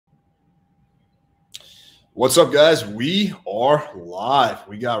What's up, guys? We are live.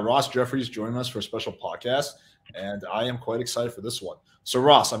 We got Ross Jeffries joining us for a special podcast, and I am quite excited for this one. So,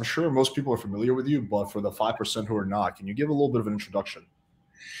 Ross, I'm sure most people are familiar with you, but for the 5% who are not, can you give a little bit of an introduction?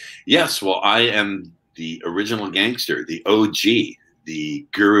 Yes, well, I am the original gangster, the OG, the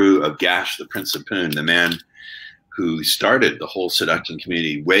guru of Gash, the Prince of Poon, the man who started the whole seduction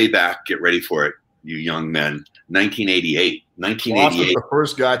community way back. Get ready for it, you young men. 1988. 1988. Ross was the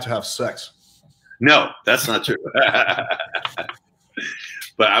first guy to have sex. No, that's not true.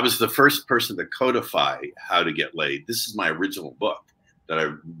 But I was the first person to codify how to get laid. This is my original book that I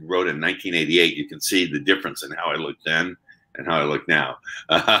wrote in 1988. You can see the difference in how I looked then and how I look now.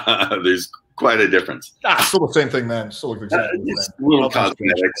 There's quite a difference. Still the same thing, man. Still look exactly the same. A little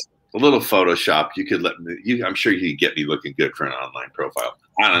cosmetics, a little Photoshop. You could let me. I'm sure you could get me looking good for an online profile.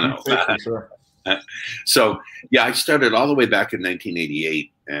 I don't know. Sure. So yeah, I started all the way back in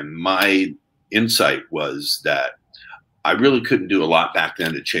 1988, and my insight was that I really couldn't do a lot back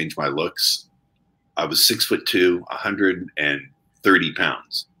then to change my looks. I was 6'2", 130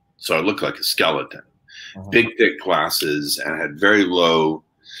 pounds, so I looked like a skeleton. Big, thick glasses, and had very low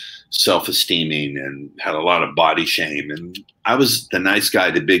self-esteeming and had a lot of body shame. And I was the nice guy,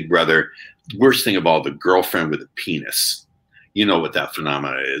 the big brother. Worst thing of all, the girlfriend with a penis. You know what that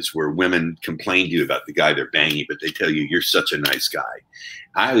phenomenon is, where women complain to you about the guy they're banging, but they tell you you're such a nice guy.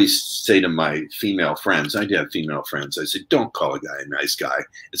 I always say to my female friends, I do have female friends, I said, don't call a guy a nice guy.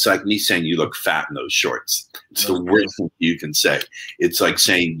 It's like me saying you look fat in those shorts. It's the worst thing you can say. It's like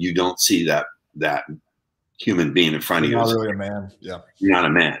saying you don't see that human being in front of you. You're not really a man. Yeah. You're not a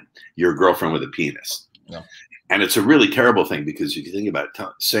man. You're a girlfriend with a penis. Yeah. And it's a really terrible thing, because if you think about it,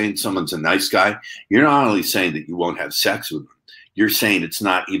 saying someone's a nice guy, you're not only saying that you won't have sex with them, you're saying it's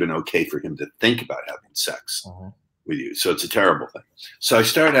not even okay for him to think about having sex with you. So it's a terrible thing. So I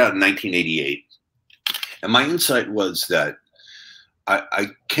started out in 1988, and my insight was that I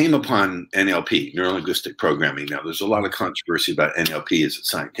came upon NLP, neuro-linguistic programming. Now, there's a lot of controversy about NLP. Is it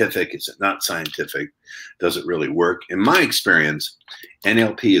scientific? Is it not scientific? Does it really work? In my experience,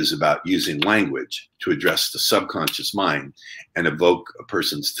 NLP is about using language to address the subconscious mind and evoke a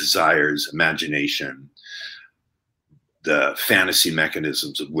person's desires, imagination, the fantasy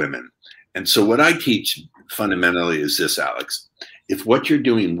mechanisms of women. And so what I teach fundamentally is this, Alex. If what you're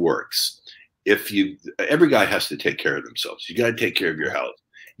doing works, every guy has to take care of themselves. You got to take care of your health.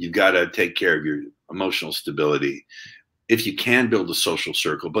 You've got to take care of your emotional stability. If you can build a social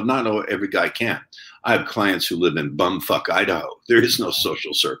circle, but not every guy can. I have clients who live in bumfuck Idaho. There is no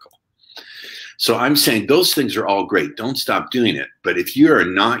social circle. So I'm saying those things are all great. Don't stop doing it. But if you are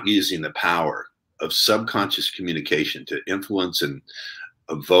not using the power of subconscious communication to influence and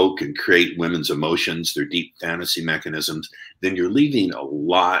evoke and create women's emotions, their deep fantasy mechanisms, then you're leaving a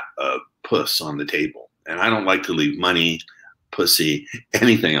lot of puss on the table. And I don't like to leave money, pussy,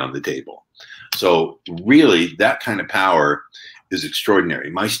 anything on the table. So really, that kind of power is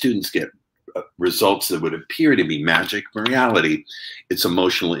extraordinary. My students get results that would appear to be magic. In reality, it's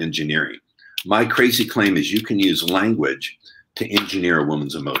emotional engineering. My crazy claim is you can use language to engineer a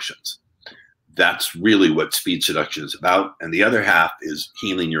woman's emotions. That's really what speed seduction is about. And the other half is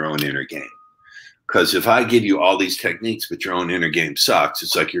healing your own inner game. Because if I give you all these techniques, but your own inner game sucks,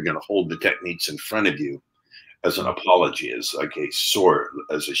 it's like you're going to hold the techniques in front of you as an apology, as like a sword,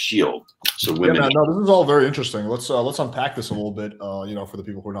 as a shield. So women. Yeah, no, this is all very interesting. Let's unpack this a little bit. For the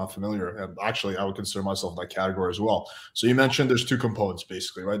people who are not familiar, and actually, I would consider myself in that category as well. So you mentioned there's two components,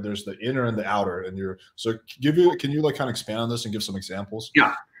 basically, right? There's the inner and the outer, and can you like kind of expand on this and give some examples?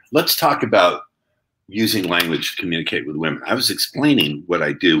 Yeah, let's talk about using language to communicate with women. I was explaining what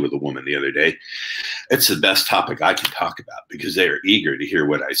I do with a woman the other day. It's the best topic I can talk about because they are eager to hear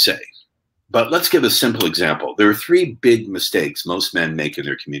what I say. But let's give a simple example. There are three big mistakes most men make in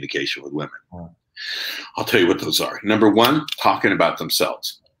their communication with women. I'll tell you what those are. Number one, talking about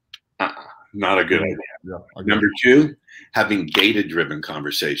themselves. Not a good idea. Yeah, Number two, having data-driven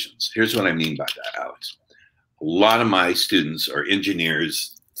conversations. Here's what I mean by that, Alex. A lot of my students are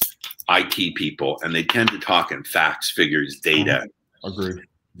engineers, IT people, and they tend to talk in facts, figures, data. Agreed.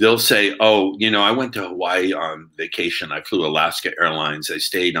 They'll say, oh, I went to Hawaii on vacation. I flew Alaska Airlines. I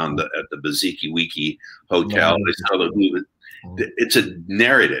stayed at the Baziki Wiki Hotel. It's a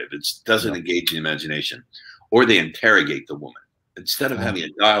narrative. It doesn't engage the imagination. Or they interrogate the woman. Instead of having a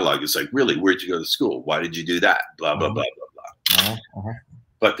dialogue, it's like, really, where'd you go to school? Why did you do that? Blah, blah, blah, blah, blah.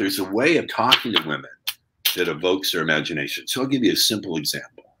 But there's a way of talking to women that evokes their imagination. So I'll give you a simple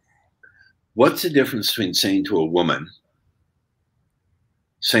example. What's the difference between saying to a woman,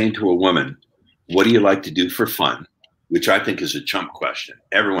 what do you like to do for fun? which I think is a chump question.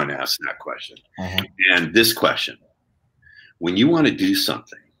 Everyone asks that question. Uh-huh. And this question, when you want to do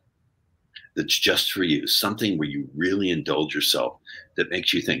something that's just for you, something where you really indulge yourself that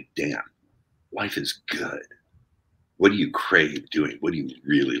makes you think, damn, life is good. What do you crave doing? What do you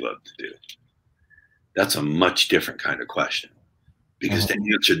really love to do? That's a much different kind of question. Because to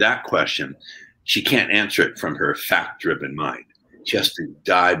answer that question, she can't answer it from her fact-driven mind. She has to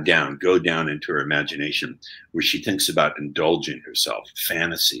dive down, go down into her imagination where she thinks about indulging herself,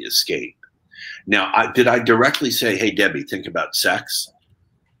 fantasy, escape. Now, did I directly say, hey, Debbie, think about sex?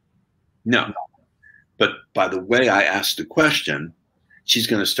 No. But by the way I asked the question, she's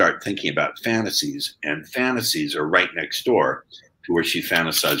going to start thinking about fantasies, and fantasies are right next door to where she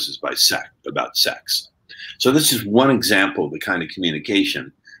fantasizes about sex. So this is one example of the kind of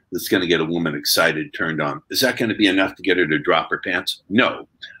communication that's going to get a woman excited, turned on. Is that going to be enough to get her to drop her pants? No,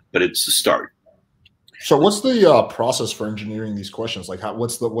 but it's the start. So what's the process for engineering these questions? Like,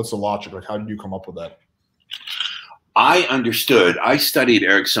 what's the logic? Like, how did you come up with that? I studied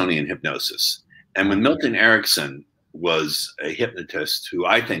Ericksonian hypnosis. And when Milton Erickson was a hypnotist who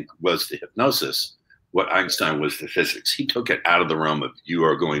I think was the hypnosis, what Einstein was the physics. He took it out of the realm of you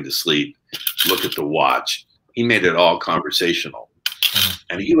are going to sleep, look at the watch. He made it all conversational.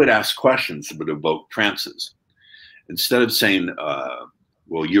 And he would ask questions that would evoke trances. Instead of saying,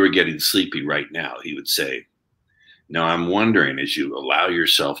 well, you are getting sleepy right now, he would say, now I'm wondering, as you allow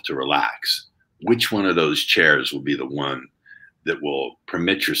yourself to relax, which one of those chairs will be the one that will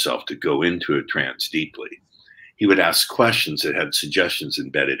permit yourself to go into a trance deeply? He would ask questions that had suggestions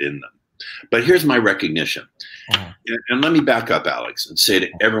embedded in them. But here's my recognition. And let me back up, Alex, and say to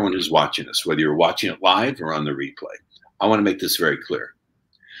everyone who's watching this, whether you're watching it live or on the replay, I want to make this very clear.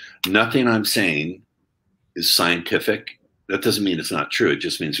 Nothing I'm saying is scientific. That doesn't mean it's not true. It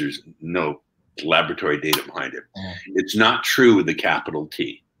just means there's no laboratory data behind it. It's not true with a capital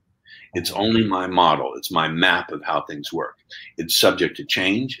T. It's only my model. It's my map of how things work. It's subject to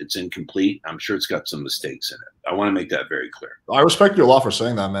change. It's incomplete. I'm sure it's got some mistakes in it. I want to make that very clear. I respect you a lot for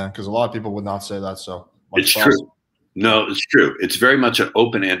saying that, man, because a lot of people would not say that. So it's true. No, it's true. It's very much an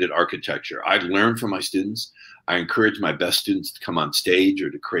open-ended architecture. I learn from my students. I encourage my best students to come on stage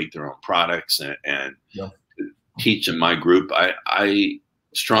or to create their own products and teach in my group. I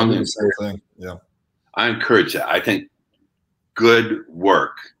strongly encourage. Yeah, I encourage that. I think good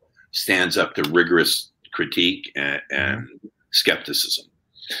work stands up to rigorous critique and skepticism.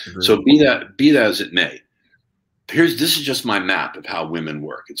 Agreed. So be that as it may, this is just my map of how women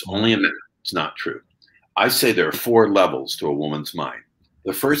work. It's only a map. It's not true. I say there are 4 levels to a woman's mind.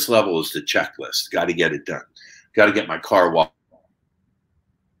 The first level is the checklist. Got to get it done. Got to get my car washed.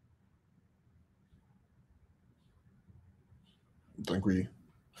 I think we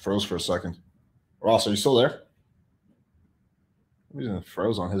froze for a second. Ross, are you still there? He's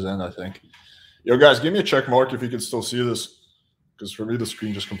froze on his end, I think. Yo, guys, give me a check mark if you can still see this, because for me, the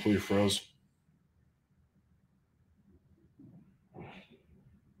screen just completely froze.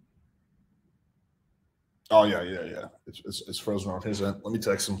 Oh, yeah. It's frozen on his end. Let me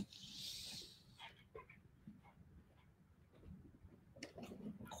text him.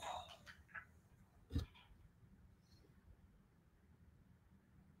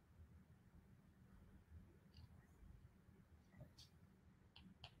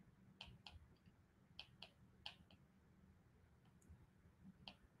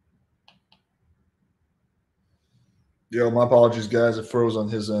 Yo, my apologies, guys. It froze on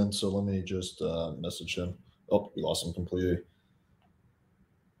his end, so let me just message him. Oh, we lost him completely.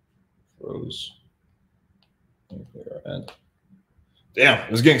 Froze. And damn,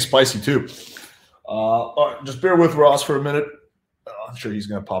 it was getting spicy too. All right, just bear with Ross for a minute. I'm sure he's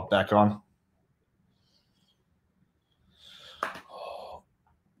going to pop back on.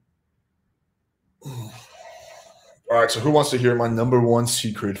 All right, so who wants to hear my #1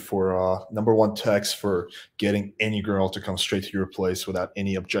 secret for #1 text for getting any girl to come straight to your place without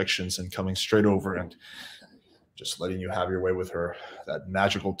any objections and coming straight over and just letting you have your way with her? That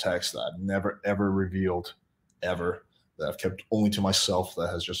magical text that I've never, ever revealed, ever, that I've kept only to myself, that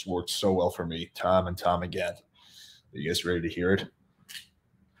has just worked so well for me time and time again. Are you guys ready to hear it?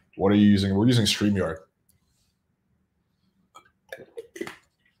 What are you using? We're using StreamYard.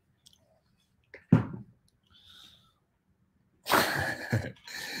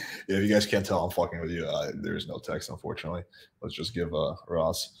 Yeah, if you guys can't tell, I'm fucking with you. There's no text, unfortunately. Let's just give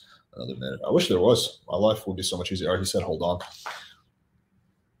Ross another minute. I wish there was. My life would be so much easier. All right, he said, hold on.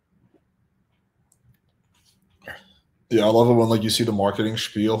 Yeah, I love it when like you see the marketing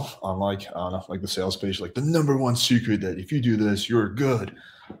spiel on like, I don't know, like the sales page, like the #1 secret that if you do this, you're good.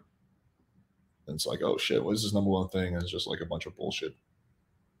 And it's like, oh shit, what is this number one thing? And it's just like a bunch of bullshit.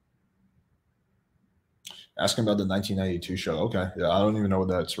 Asking about the 1992 show. Okay. Yeah, I don't even know what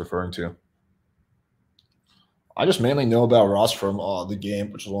that's referring to. I just mainly know about Ross from The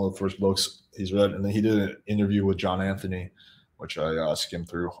Game, which was one of the first books he's read. And then he did an interview with John Anthony, which I skimmed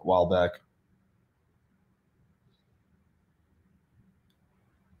through a while back.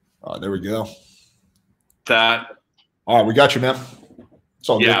 There we go. All right, we got you, man. It's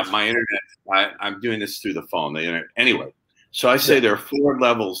all yeah, good. My internet. I'm doing this through the phone. The internet. Anyway, so I say there are 4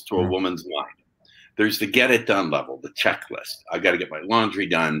 levels to a woman's mind. There's the get it done level, the checklist. I got to get my laundry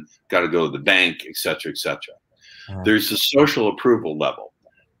done, got to go to the bank, et cetera, et cetera. There's the social approval level.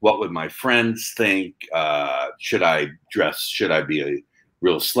 What would my friends think? Should I dress? Should I be a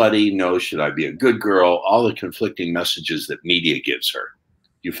real slutty? No. Should I be a good girl? All the conflicting messages that media gives her.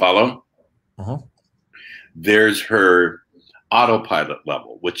 You follow? There's her autopilot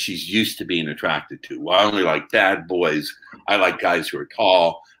level, which she's used to being attracted to. Well, I only like bad boys. I like guys who are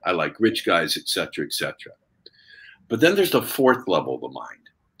tall. I like rich guys, et cetera, et cetera. But then there's the 4th level of the mind.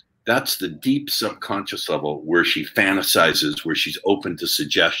 That's the deep subconscious level where she fantasizes, where she's open to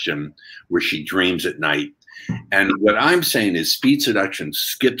suggestion, where she dreams at night. And what I'm saying is speed seduction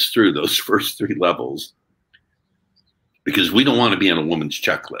skips through those first 3 levels because we don't want to be on a woman's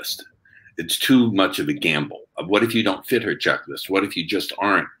checklist. It's too much of a gamble. What if you don't fit her checklist? What if you just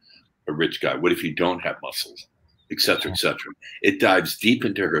aren't a rich guy? What if you don't have muscles, et cetera, et cetera? It dives deep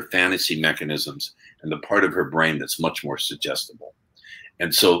into her fantasy mechanisms and the part of her brain that's much more suggestible.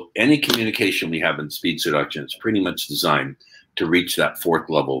 And so any communication we have in speed seduction is pretty much designed to reach that 4th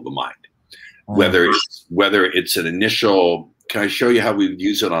level of the mind. Whether it's an initial, can I show you how we would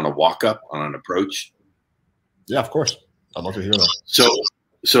use it on a walk-up, on an approach? Yeah, of course. I'd love to hear that.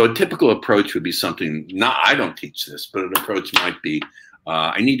 So a typical approach would be something, I don't teach this, but an approach might be,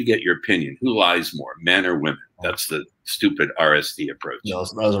 I need to get your opinion. Who lies more, men or women? That's the stupid RSD approach. No,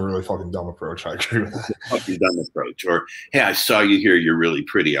 that was a really fucking dumb approach. I agree with that. Fucking dumb approach. Or, hey, I saw you here. You're really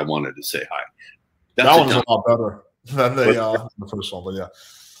pretty. I wanted to say hi. That one's a lot better than the first one, but yeah.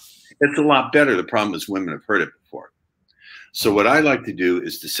 It's a lot better. The problem is women have heard it before. So what I like to do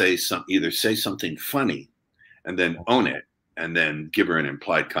is to either say something funny and then own it and then give her an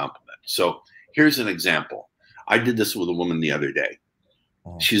implied compliment. So here's an example. I did this with a woman the other day.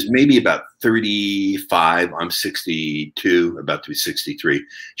 She's maybe about 35. I'm 62, about to be 63.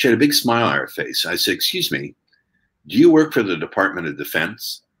 She had a big smile on her face. I said, excuse me, do you work for the Department of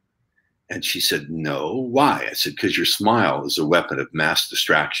Defense? And she said, no. Why? I said, because your smile is a weapon of mass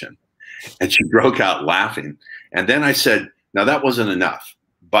distraction. And she broke out laughing. And then I said, now that wasn't enough.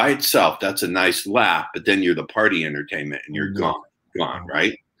 By itself, that's a nice laugh, but then you're the party entertainment and you're gone,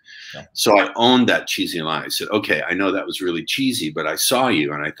 right? Yeah. So I owned that cheesy line. I said, okay, I know that was really cheesy, but I saw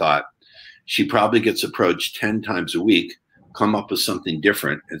you and I thought she probably gets approached 10 times a week, come up with something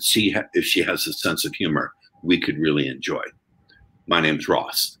different and see if she has a sense of humor we could really enjoy. My name's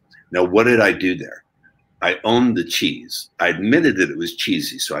Ross. Now, what did I do there? I owned the cheese. I admitted that it was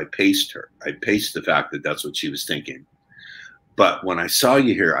cheesy, so I paced her. I paced the fact that that's what she was thinking. But when I saw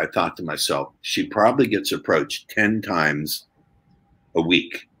you here, I thought to myself, she probably gets approached 10 times a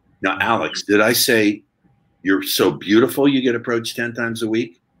week. Now, Alex, did I say you're so beautiful you get approached 10 times a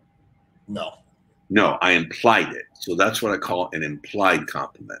week? No. No, I implied it. So that's what I call an implied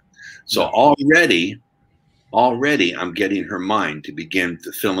compliment. So already I'm getting her mind to begin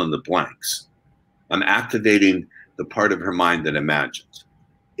to fill in the blanks. I'm activating the part of her mind that imagines.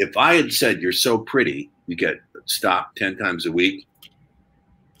 If I had said, you're so pretty, you get stopped 10 times a week.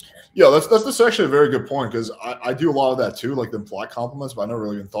 Yeah, that's actually a very good point because I do a lot of that too, like the implied compliments, but I never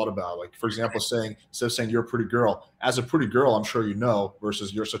really even thought about it. Like, for example, instead of saying you're a pretty girl, as a pretty girl, I'm sure you know,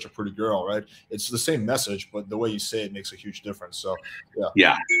 versus you're such a pretty girl, right? It's the same message, but the way you say it makes a huge difference. So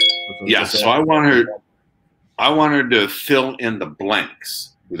yeah. So I want her to fill in the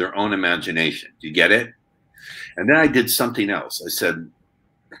blanks with her own imagination. Do you get it? And then I did something else. I said,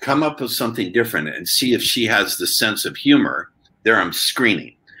 come up with something different and see if she has the sense of humor. There I'm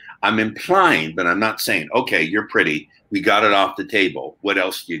screening. I'm implying, but I'm not saying, okay, you're pretty. We got it off the table. What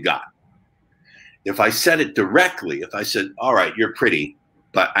else do you got? If I said it directly, if I said, all right, you're pretty,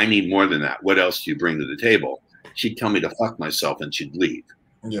 but I need more than that. What else do you bring to the table? She'd tell me to fuck myself and she'd leave.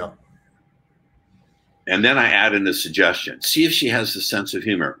 Yeah. And then I add in a suggestion. See if she has the sense of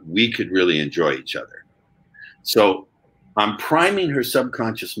humor. We could really enjoy each other. So I'm priming her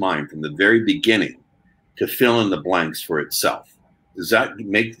subconscious mind from the very beginning to fill in the blanks for itself. Does that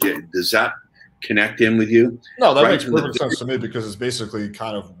connect in with you. No, that Right makes from the perfect sense to me because it's basically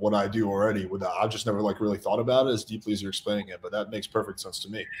kind of what I do already. Without, I've just never like really thought about it as deeply as you're explaining it, but that makes perfect sense to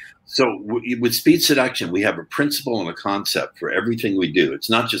me. So with speed seduction, we have a principle and a concept for everything we do. It's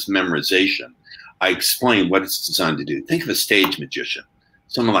not just memorization. I explain what it's designed to do. Think of a stage magician,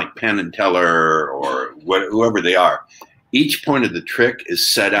 someone like Penn and Teller or whoever they are. Each point of the trick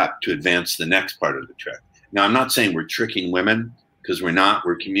is set up to advance the next part of the trick. Now, I'm not saying we're tricking women, because we're not.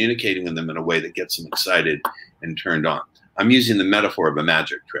 We're communicating with them in a way that gets them excited and turned on. I'm using the metaphor of a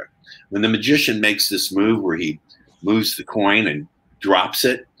magic trick. When the magician makes this move where he moves the coin and drops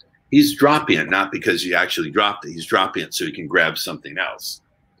it, he's dropping it not because he actually dropped it. He's dropping it so he can grab something else.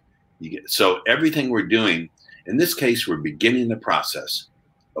 So everything we're doing, in this case, we're beginning the process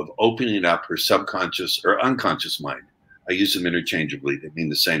of opening up her subconscious or unconscious mind. I use them interchangeably. They mean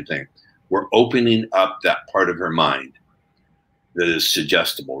the same thing. We're opening up that part of her mind that is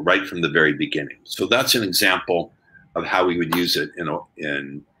suggestible right from the very beginning. So that's an example of how we would use it in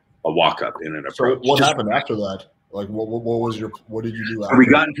a walk-up, in an approach. So what happened after that? Like, what did you do after?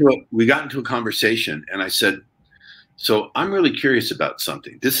 We got into a conversation, and I said, so I'm really curious about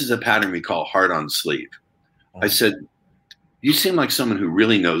something. This is a pattern we call heart on sleeve. I said, you seem like someone who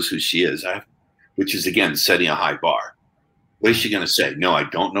really knows who she is, which is, again, setting a high bar. What is she going to say? No, I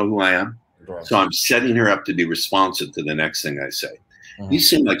don't know who I am. So I'm setting her up to be responsive to the next thing I say. You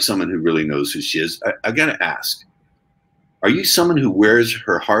seem like someone who really knows who she is. I got to ask, are you someone who wears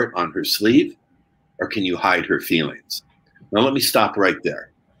her heart on her sleeve, or can you hide her feelings? Now, let me stop right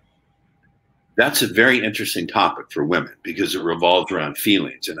there. That's a very interesting topic for women because it revolves around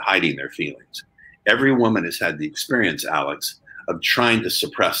feelings and hiding their feelings. Every woman has had the experience, Alex, of trying to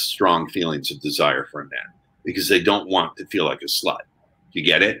suppress strong feelings of desire for a man because they don't want to feel like a slut. You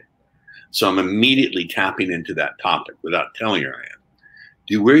get it? So I'm immediately tapping into that topic without telling her I am.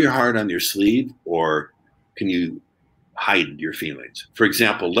 Do you wear your heart on your sleeve, or can you hide your feelings? For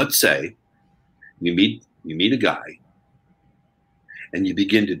example, let's say you meet a guy and you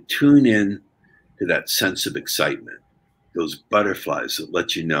begin to tune in to that sense of excitement, those butterflies that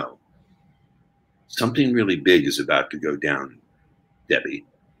let you know something really big is about to go down, Debbie.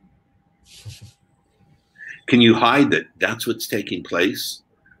 Can you hide that that's what's taking place?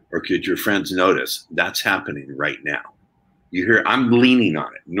 Or could your friends notice that's happening right now? You hear, I'm leaning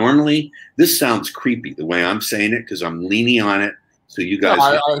on it. Normally, this sounds creepy the way I'm saying it because I'm leaning on it. So you guys.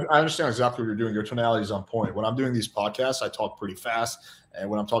 No, I understand exactly what you're doing. Your tonality is on point. When I'm doing these podcasts, I talk pretty fast. And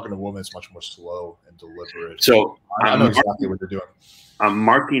when I'm talking to women, it's much more slow and deliberate. So I know exactly what you're doing. I'm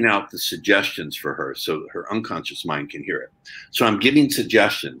marking out the suggestions for her so her unconscious mind can hear it. So I'm giving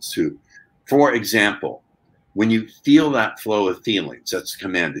suggestions to, for example, when you feel that flow of feelings, that's the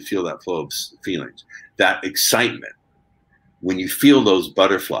command, to feel that flow of feelings, that excitement. When you feel those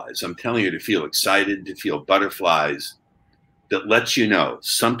butterflies, I'm telling you to feel excited, to feel butterflies that lets you know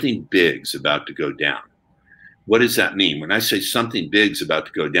something big's about to go down. What does that mean? When I say something big's about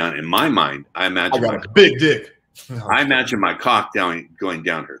to go down, in my mind, I imagine a big dick. I imagine my cock going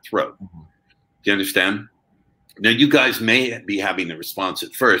down her throat. Do you understand? Now, you guys may be having the response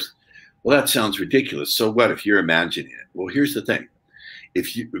at first, well, that sounds ridiculous. So what if you're imagining it? Well, here's the thing.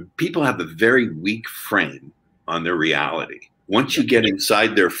 People have a very weak frame on their reality. Once you get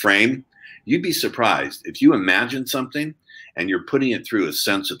inside their frame, you'd be surprised. If you imagine something and you're putting it through a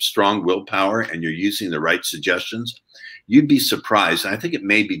sense of strong willpower and you're using the right suggestions, you'd be surprised. I think it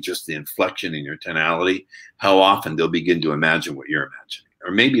may be just the inflection in your tonality, how often they'll begin to imagine what you're imagining.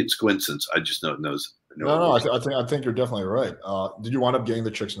 Or maybe it's coincidence. I just know. No, I think you're definitely right. Did you wind up getting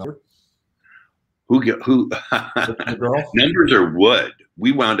the chick's number? Who The girl? Numbers are wood.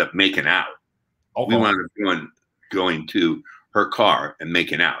 We wound up making out. Okay. We wound up going to her car and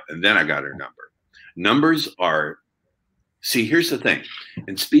making out, and then I got her number. Numbers are, see, here's the thing.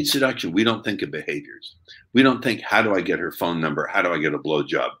 In speed seduction, we don't think of behaviors. We don't think, how do I get her phone number? How do I get a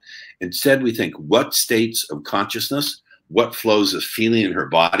blowjob? Instead, we think, what states of consciousness, what flows of feeling in her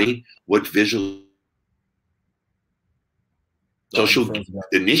body, what visual. So she'll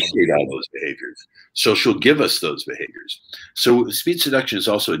initiate all those behaviors. So she'll give us those behaviors. So speed seduction is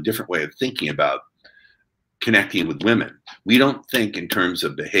also a different way of thinking about connecting with women. We don't think in terms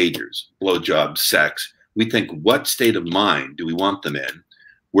of behaviors, blowjob, sex. We think, what state of mind do we want them in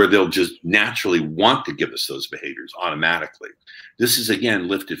where they'll just naturally want to give us those behaviors automatically? This is, again,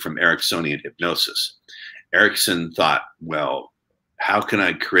 lifted from Ericksonian hypnosis. Erickson thought, well, how can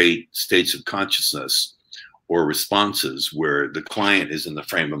I create states of consciousness or responses where the client is in the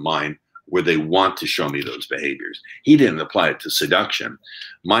frame of mind where they want to show me those behaviors? He didn't apply it to seduction.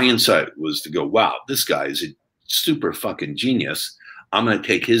 My insight was to go, wow, this guy is a super fucking genius. I'm going to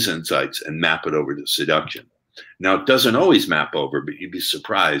take his insights and map it over to seduction. Now, it doesn't always map over, but you'd be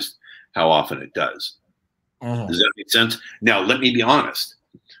surprised how often it does. Does that make sense? Now, let me be honest.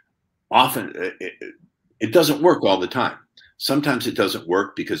 Often, it doesn't work all the time. Sometimes it doesn't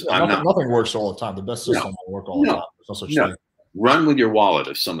work because nothing works all the time. The best system will work all the time. There's no such thing. Run with your wallet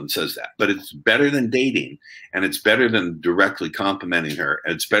if someone says that. But it's better than dating, and it's better than directly complimenting her.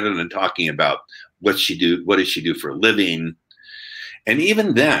 And it's better than talking about what does she do for a living. And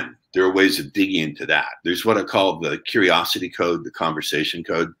even then, there are ways of digging into that. There's what I call the curiosity code, the conversation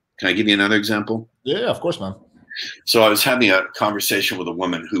code. Can I give you another example? Yeah, of course, man. So I was having a conversation with a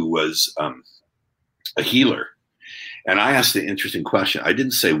woman who was a healer. And I asked the interesting question. I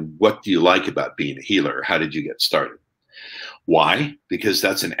didn't say, what do you like about being a healer? Or how did you get started? Why? Because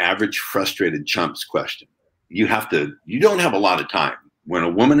that's an average frustrated chump's question. You don't have a lot of time. When a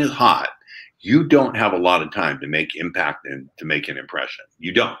woman is hot, you don't have a lot of time to make impact and to make an impression.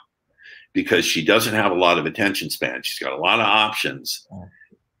 You don't, because she doesn't have a lot of attention span. She's got a lot of options.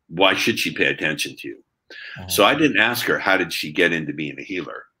 Why should she pay attention to you? So I didn't ask her, how did she get into being a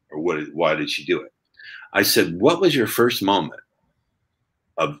healer, or why did she do it? I said, what was your first moment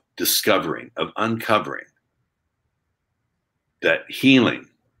of discovering, of uncovering that healing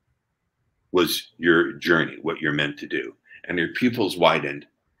was your journey, what you're meant to do? And her pupils widened,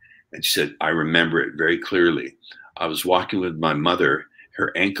 and she said, I remember it very clearly. I was walking with my mother,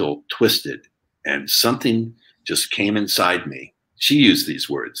 her ankle twisted, and something just came inside me. She used these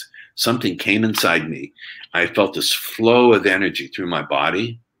words. Something came inside me. I felt this flow of energy through my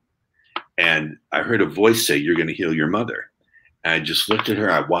body, and I heard a voice say, you're going to heal your mother. And I just looked at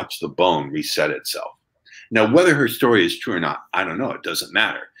her. I watched the bone reset itself. Now, whether her story is true or not, I don't know. It doesn't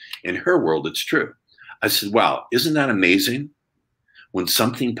matter. In her world, it's true. I said, wow, isn't that amazing? When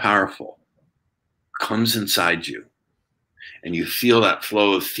something powerful comes inside you and you feel that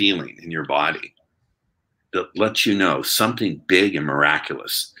flow of feeling in your body that lets you know something big and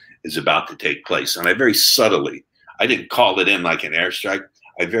miraculous is about to take place. And I very subtly, I didn't call it in like an airstrike.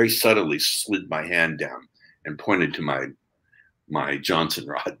 I very subtly slid my hand down and pointed to my Johnson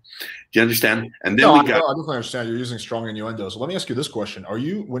rod. Do you understand? And then I definitely understand. You're using strong innuendo. So let me ask you this question.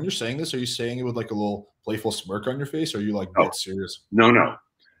 When you're saying this, are you saying it with like a little playful smirk on your face? Or are you like dead serious? No.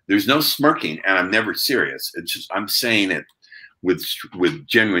 There's no smirking, and I'm never serious. It's just, I'm saying it with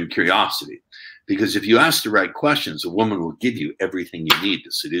genuine curiosity. Because if you ask the right questions, a woman will give you everything you need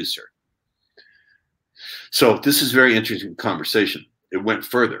to seduce her. So this is a very interesting conversation. It went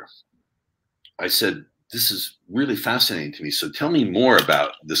further. I said, this is really fascinating to me. So tell me more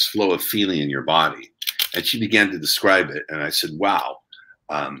about this flow of feeling in your body. And she began to describe it. And I said, wow.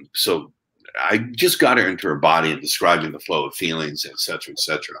 So I just got her into her body and describing the flow of feelings, et cetera, et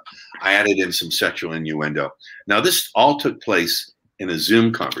cetera. I added in some sexual innuendo. Now, this all took place in a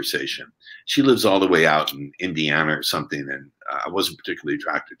Zoom conversation. She lives all the way out in Indiana or something, and I wasn't particularly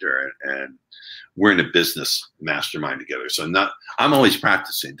attracted to her. And we're in a business mastermind together. So I'm always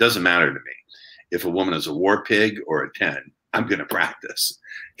practicing. It doesn't matter to me. If a woman is a war pig or a 10, I'm going to practice,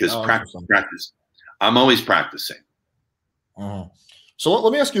 because practice. I'm always practicing. So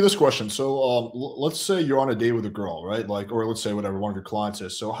let me ask you this question. So let's say you're on a date with a girl, right? Like, or let's say whatever one of your clients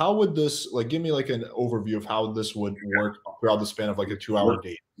is. So how would this, like, give me like an overview of how this would work throughout the span of like a 2-hour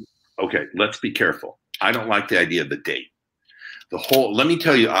date? Okay, let's be careful. I don't like the idea of the date. Let me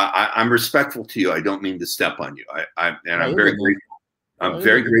tell you, I'm respectful to you. I don't mean to step on you. I'm very grateful. I'm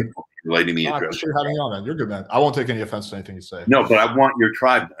very grateful for letting me address. Appreciate having you on, man. You're good, man. I won't take any offense to anything you say. No, but I want your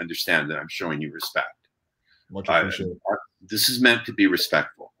tribe to understand that I'm showing you respect. Much appreciated. This is meant to be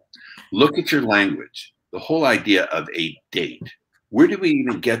respectful. Look at your language. The whole idea of a date. Where do we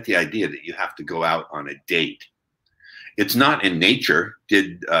even get the idea that you have to go out on a date? It's not in nature.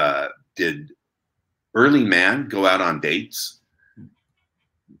 Did early man go out on dates?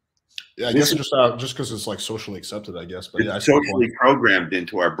 Yeah, I guess just because it's like socially accepted, I guess. But it's socially programmed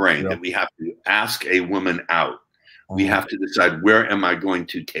into our brain that we have to ask a woman out. We have to decide, where am I going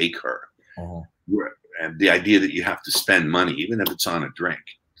to take her? And the idea that you have to spend money, even if it's on a drink.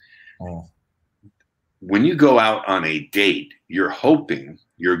 When you go out on a date, you're hoping,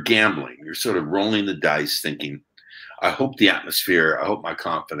 you're gambling, you're sort of rolling the dice thinking, I hope the atmosphere, I hope my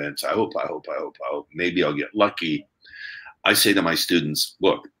confidence, I hope, maybe I'll get lucky. I say to my students,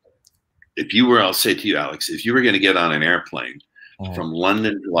 look, I'll say to you, Alex, if you were going to get on an airplane from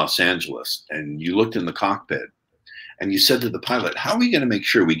London to Los Angeles and you looked in the cockpit and you said to the pilot, how are we going to make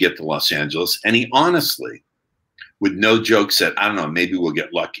sure we get to Los Angeles? And he honestly, with no joke, said, I don't know, maybe we'll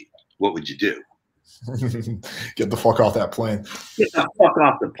get lucky. What would you do? Get the fuck off that plane. Get the fuck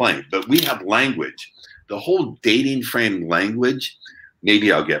off the plane. But we have language. The whole dating frame language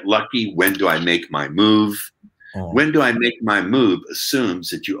Maybe I'll get lucky. When do I make my move? When do I make my move assumes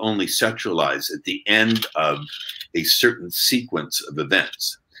that you only sexualize at the end of a certain sequence of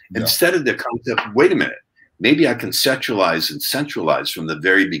events. Yeah. Instead of the concept, wait a minute, maybe I can sexualize and centralize from the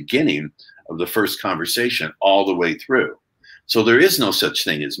very beginning of the first conversation all the way through. So there is no such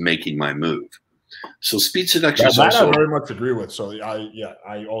thing as making my move. So speed seduction is also— I very much agree with. So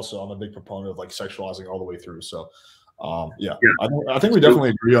I also, I'm a big proponent of like sexualizing all the way through. So yeah. I think we definitely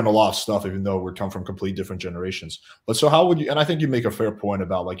agree on a lot of stuff, even though we come from completely different generations. But so how would you, and I think you make a fair point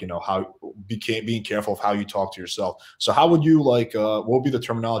about like, you know, how being careful of how you talk to yourself. So how would you like, what would be the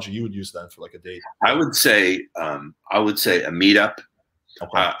terminology you would use then for like a date? I would say a meetup.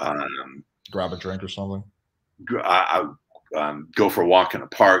 Okay. Grab a drink or something. Go for a walk in a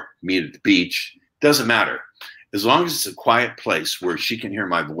park, meet at the beach. Doesn't matter. As long as it's a quiet place where she can hear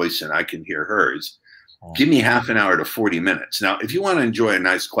my voice and I can hear hers. Give me half an hour to 40 minutes. Now, if you want to enjoy a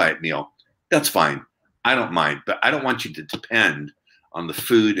nice quiet meal, that's fine. I don't mind, but I don't want you to depend on the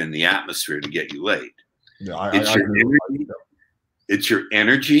food and the atmosphere to get you laid. Yeah, it's your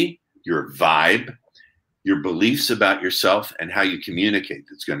energy, your vibe, your beliefs about yourself, and how you communicate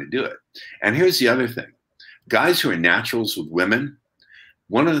that's going to do it. And here's the other thing. Guys who are naturals with women,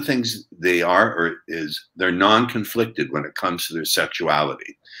 one of the things they are is they're non-conflicted when it comes to their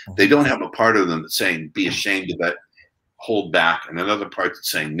sexuality. They don't have a part of them that's saying, be ashamed of it, hold back, and another part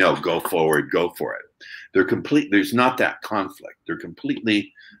that's saying, no, go forward, go for it. There's not that conflict. They're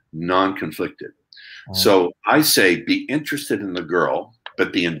completely non-conflicted. So I say be interested in the girl,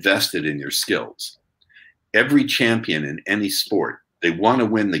 but be invested in your skills. Every champion in any sport, they want to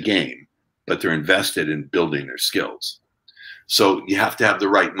win the game, but they're invested in building their skills. So you have to have the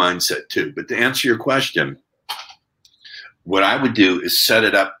right mindset too. But to answer your question, what I would do is set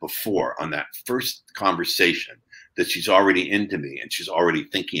it up before on that first conversation that she's already into me and she's already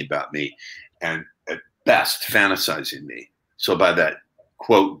thinking about me and at best fantasizing me. So by that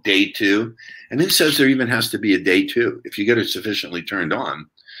quote, day two, and who says there even has to be a day two? If you get her sufficiently turned on.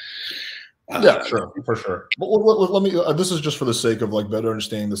 Yeah, sure, for sure. But let me. This is just for the sake of like better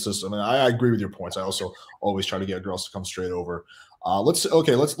understanding the system, and I agree with your points. I also always try to get girls to come straight over. Let's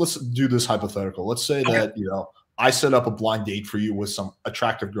do this hypothetical. Let's say that I set up a blind date for you with some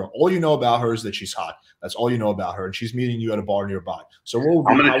attractive girl. All you know about her is that she's hot. That's all you know about her, and she's meeting you at a bar nearby. So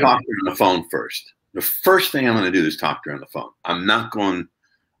I'm going to talk to her on the phone first. The first thing I'm going to do is talk to her on the phone. I'm not going.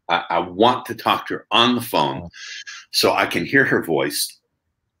 I want to talk to her on the phone so I can hear her voice.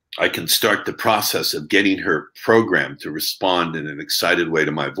 I can start the process of getting her programmed to respond in an excited way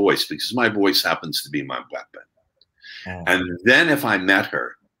to my voice, because my voice happens to be my weapon. And then if I met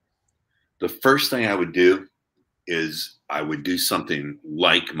her, the first thing I would do is I would do something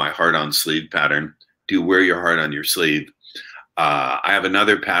like my heart on sleeve pattern. Do wear your heart on your sleeve. I have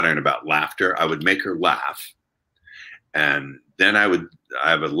another pattern about laughter. I would make her laugh. And then I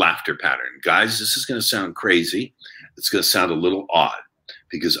have a laughter pattern. Guys, this is going to sound crazy. It's going to sound a little odd,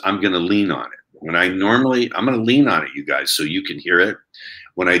 because I'm going to lean on it. I'm going to lean on it, you guys, so you can hear it.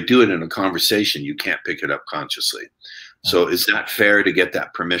 When I do it in a conversation, you can't pick it up consciously. So is that fair to get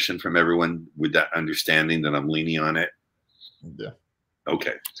that permission from everyone with that understanding that I'm leaning on it? Yeah.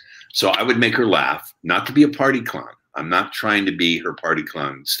 Okay. So I would make her laugh, not to be a party clown. I'm not trying to be her party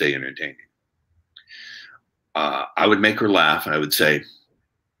clown and stay entertaining. I would make her laugh, and I would say,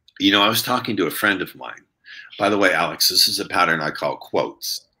 I was talking to a friend of mine. By the way, Alex, this is a pattern I call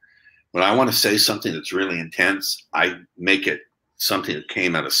quotes. When I want to say something that's really intense, I make it something that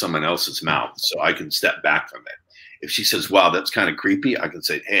came out of someone else's mouth so I can step back from it. If she says, wow, that's kind of creepy, I can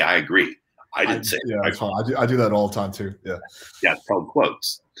say, hey, I agree. I didn't say yeah, that's fine. I do that all the time too. Yeah. Yeah, it's called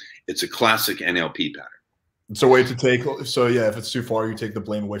quotes. It's a classic NLP pattern. It's a way to take, so yeah, if it's too far, you take the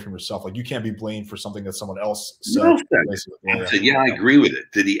blame away from yourself. Like you can't be blamed for something that someone else said. I said, yeah, I agree with it.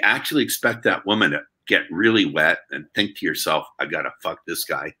 Did he actually expect that woman to get really wet and think to yourself, I got to fuck this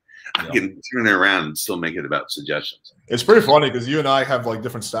guy? I can turn it around and still make it about suggestions. It's pretty funny because you and I have like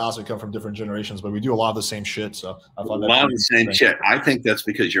different styles. We come from different generations, but we do a lot of the same shit. So I find a lot of the same shit. I think that's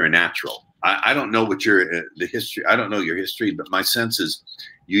because you're a natural. I don't know what the history. I don't know your history, but my sense is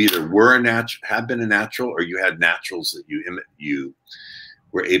you either were a natural, have been a natural, or you had naturals that you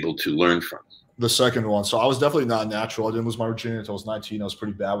were able to learn from. The second one. So I was definitely not natural. I didn't lose my virginity until I was 19. I was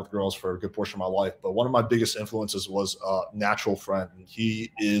pretty bad with girls for a good portion of my life. But one of my biggest influences was a natural friend.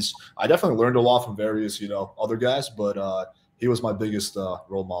 And I definitely learned a lot from various, other guys, but he was my biggest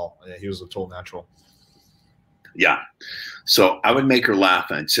role model. Yeah, he was a total natural. Yeah. So I would make her laugh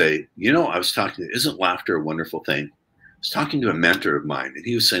and I'd say, I was talking to, isn't laughter a wonderful thing? I was talking to a mentor of mine, and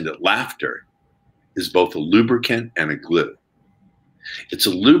he was saying that laughter is both a lubricant and a glue. It's a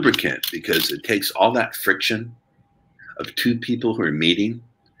lubricant because it takes all that friction of two people who are meeting.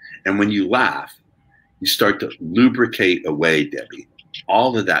 And when you laugh, you start to lubricate away, Debbie,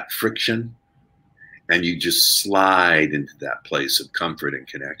 all of that friction, and you just slide into that place of comfort and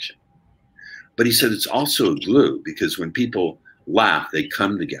connection. But he said it's also a glue because when people laugh, they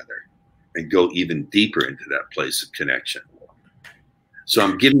come together and go even deeper into that place of connection. So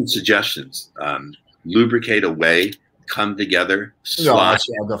I'm giving suggestions. Lubricate away, come together, slide.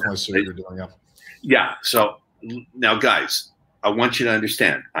 No, I definitely see what you're doing. Yeah. Yeah. So now, guys, I want you to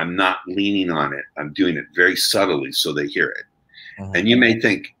understand, I'm not leaning on it. I'm doing it very subtly so they hear it. And you may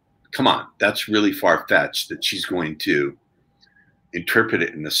think, come on, that's really far-fetched that she's going to interpret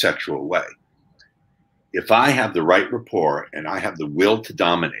it in a sexual way. If I have the right rapport and I have the will to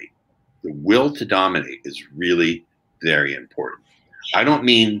dominate is really very important. I don't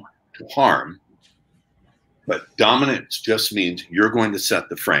mean to harm, but dominance just means you're going to set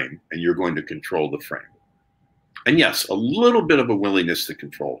the frame and you're going to control the frame. And yes, a little bit of a willingness to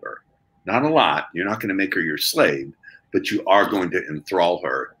control her. Not a lot. You're not going to make her your slave, but you are going to enthrall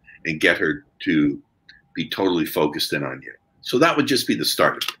her and get her to be totally focused in on you. So that would just be the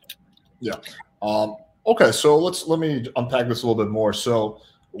start of it. Yeah. Okay. So let me unpack this a little bit more. So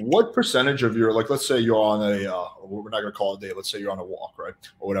what percentage of your, like, let's say you're on a, we're not going to call it a date. Let's say you're on a walk, right?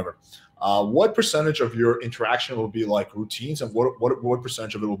 Or whatever. What percentage of your interaction will be like routines, and what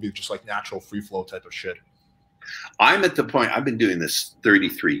percentage of it will be just like natural free flow type of shit? I'm at the point, I've been doing this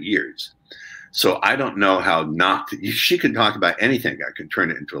 33 years. So I don't know how not to, she can talk about anything. I can turn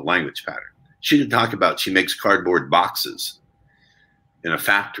it into a language pattern. She can talk about, she makes cardboard boxes in a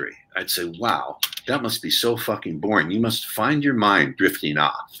factory. I'd say, wow, that must be so fucking boring. You must find your mind drifting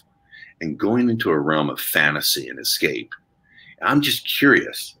off and going into a realm of fantasy and escape. I'm just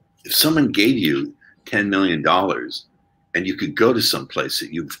curious, if someone gave you $10 million and you could go to some place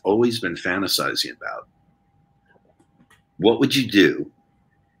that you've always been fantasizing about, what would you do?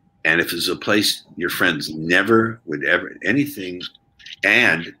 And if it's a place your friends never would ever, anything,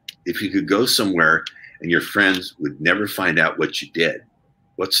 and if you could go somewhere and your friends would never find out what you did,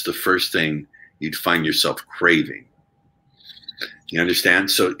 what's the first thing you'd find yourself craving? You understand?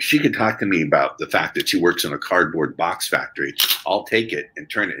 So she could talk to me about the fact that she works in a cardboard box factory. I'll take it and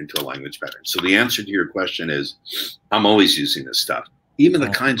turn it into a language pattern. So the answer to your question is, I'm always using this stuff. Even the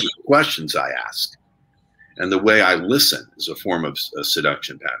kinds of questions I ask and the way I listen is a form of a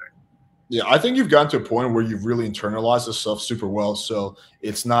seduction pattern. Yeah, I think you've gotten to a point where you've really internalized this stuff super well. So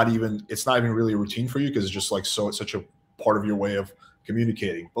it's not even really a routine for you because it's just like it's such a part of your way of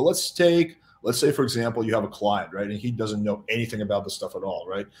communicating. But let's say, for example, you have a client, right, and he doesn't know anything about this stuff at all,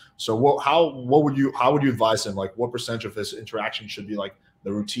 right? So how would you advise him? Like, what percentage of his interaction should be like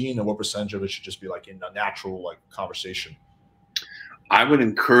the routine, and what percentage of it should just be like in a natural like conversation? I would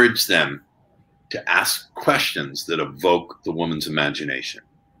encourage them to ask questions that evoke the woman's imagination.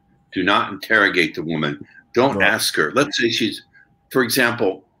 Do not interrogate the woman. Don't ask her. Let's say she's, for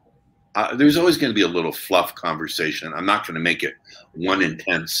example, there's always going to be a little fluff conversation. I'm not going to make it one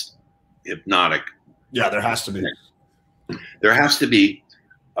intense hypnotic. Yeah, there has to be. There has to be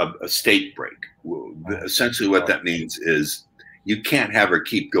a state break. Essentially what that means is you can't have her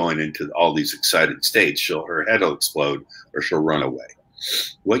keep going into all these excited states. Her head will explode or she'll run away.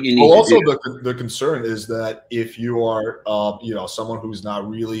 What you need also the concern is that if you are someone who's not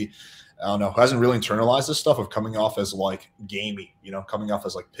really, I don't know, who hasn't really internalized this stuff of coming off as like gamey, coming off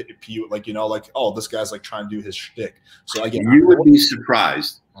as like oh, this guy's like trying to do his shtick. So again, you would be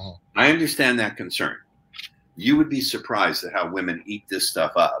surprised. I understand that concern. You would be surprised at how women eat this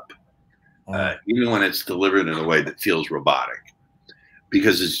stuff up, even when it's delivered in a way that feels robotic,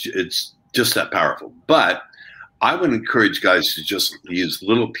 because it's just that powerful. But I would encourage guys to just use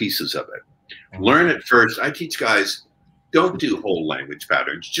little pieces of it. Learn it first. I teach guys, don't do whole language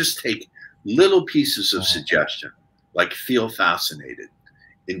patterns. Just take little pieces of suggestion, like feel fascinated,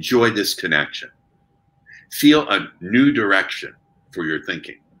 enjoy this connection, feel a new direction for your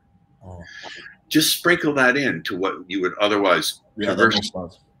thinking. Just sprinkle that in to what you would otherwise converse.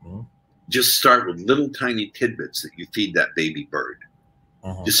 Just start with little tiny tidbits that you feed that baby bird.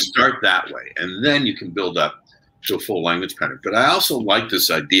 Just start that way, and then you can build up to a full language pattern. But I also like this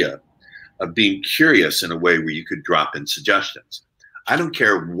idea of being curious in a way where you could drop in suggestions. I don't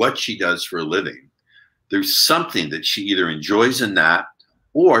care what she does for a living. There's something that she either enjoys in that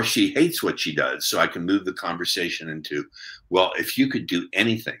or she hates what she does. So I can move the conversation into, well, if you could do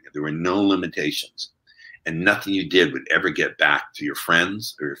anything, there were no limitations and nothing you did would ever get back to your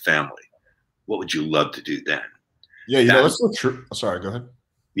friends or your family, what would you love to do then? Yeah, that's so true. Sorry, go ahead.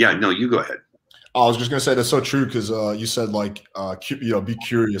 Yeah, no, you go ahead. I was just gonna say that's so true because you said like be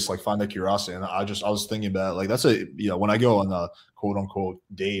curious, like find that curiosity, and I was thinking about like that's a when I go on a quote unquote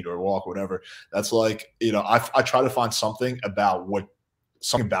date or walk, whatever, that's like I try to find something about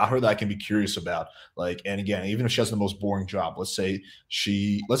her that I can be curious about. Like, and again, even if she has the most boring job, let's say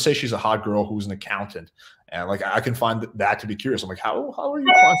she's a hot girl who's an accountant, and like I can find that to be curious. I'm like, how are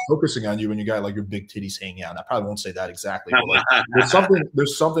your clients focusing on you when you got like your big titties hanging out? And I probably won't say that exactly, but like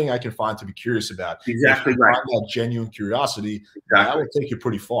there's something I can find to be curious about. Exactly right. Find that genuine curiosity, that will take you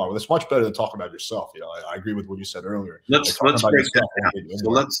pretty far. Well, it's much better than talking about yourself. I agree with what you said earlier. Let's break that down.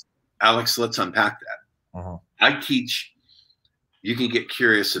 So Alex, let's unpack that. I teach. You can get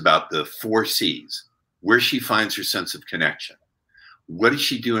curious about the 4 C's, where she finds her sense of connection. What does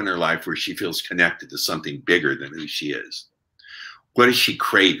she do in her life where she feels connected to something bigger than who she is? What is she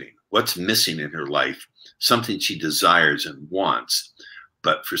craving? What's missing in her life? Something she desires and wants,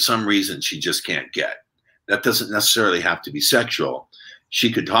 but for some reason she just can't get. That doesn't necessarily have to be sexual.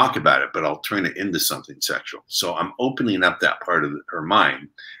 She could talk about it, but I'll turn it into something sexual. So I'm opening up that part of her mind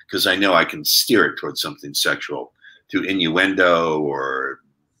because I know I can steer it towards something sexual through innuendo, or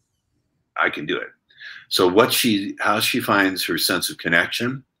I can do it. So how she finds her sense of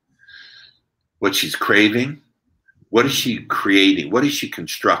connection, what she's craving, what is she creating, what is she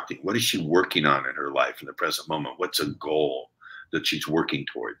constructing, what is she working on in her life in the present moment, what's a goal that she's working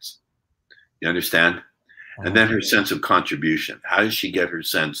towards. You understand? And then her sense of contribution. How does she get her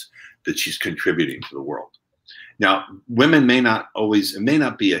sense that she's contributing to the world? Now, women may not always, it may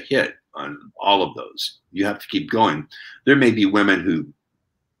not be a hit on all of those. You have to keep going. There may be women who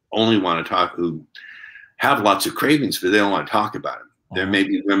only want to talk, who have lots of cravings, but they don't want to talk about them. There may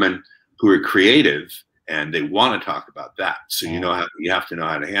be women who are creative and they want to talk about that. So you have to know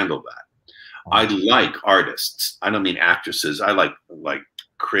how to handle that. I like artists. I don't mean actresses. I like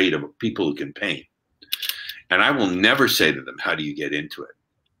creative people who can paint. And I will never say to them, how do you get into it?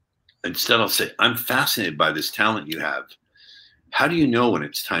 Instead, I'll say, I'm fascinated by this talent you have. How do you know when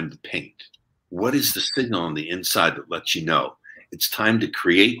it's time to paint? What is the signal on the inside that lets you know it's time to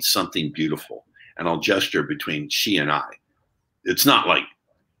create something beautiful? And I'll gesture between she and I. It's not like,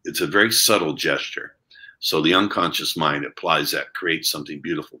 it's a very subtle gesture. So the unconscious mind applies that, creates something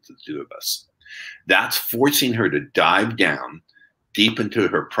beautiful to the two of us. That's forcing her to dive down deep into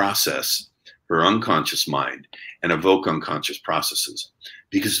her process, her unconscious mind, and evoke unconscious processes.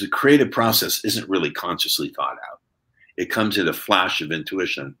 Because the creative process isn't really consciously thought out. It comes in a flash of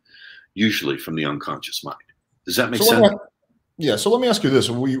intuition, usually from the unconscious mind. Does that make sense? Yeah. So let me ask you this: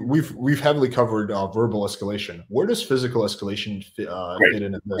 we've heavily covered verbal escalation. Where does physical escalation fit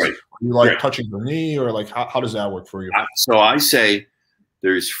in this? Right. You like touching her knee, or like how does that work for you? So I say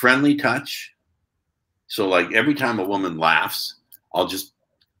there's friendly touch. So like every time a woman laughs, I'll just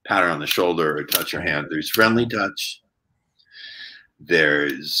pat her on the shoulder or touch her hand. There's friendly touch.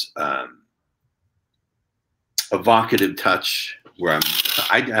 There's evocative touch, where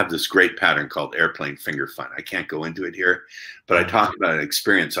I have this great pattern called airplane finger fun. I can't go into it here, but I talk about an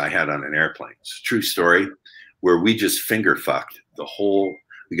experience I had on an airplane. It's a true story, where we just finger fucked the whole,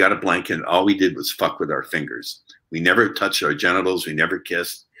 we got a blanket and all we did was fuck with our fingers. We never touched our genitals. We never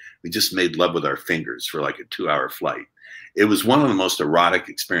kissed. We just made love with our fingers for like a 2-hour flight. It was one of the most erotic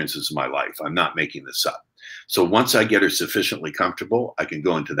experiences of my life. I'm not making this up. So once I get her sufficiently comfortable, I can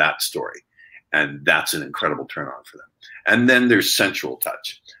go into that story. And that's an incredible turn on for them. And then there's sensual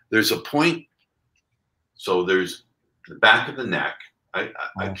touch. There's a point. So there's the back of the neck.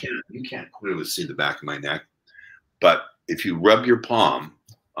 You can't clearly see the back of my neck, but if you rub your palm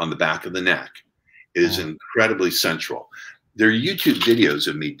on the back of the neck, it is incredibly sensual. There are YouTube videos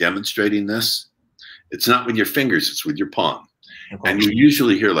of me demonstrating this. It's not with your fingers, it's with your palm. And you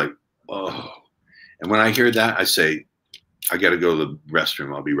usually hear like, oh. And when I hear that, I say, I got to go to the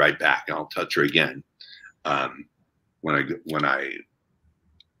restroom. I'll be right back. And I'll touch her again when I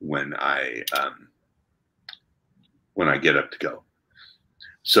get up to go.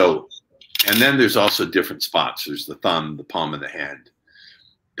 So, and then there's also different spots. There's the thumb, the palm of the hand.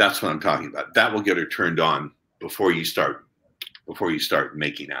 That's what I'm talking about. That will get her turned on before you start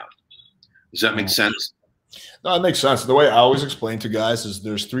making out. Does that make sense? No, it makes sense. The way I always explain to guys is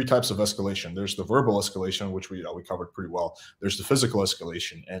there's 3 types of escalation. There's the verbal escalation, which we covered pretty well. There's the physical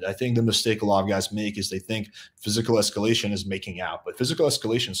escalation. And I think the mistake a lot of guys make is they think physical escalation is making out. But physical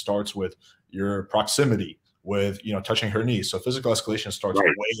escalation starts with your proximity, with touching her knees. So physical escalation starts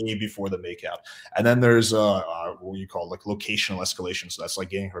way before the makeout. And then there's what you call like locational escalation. So that's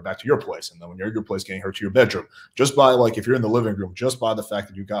like getting her back to your place, and then when you're at your place, getting her to your bedroom. Just by like, if you're in the living room, just by the fact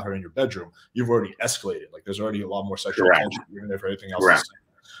that you got her in your bedroom, you've already escalated. Like there's already a lot more sexual tension, even if everything else is the same.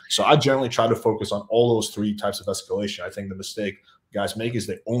 So I generally try to focus on all those three types of escalation. I think the mistake guys make is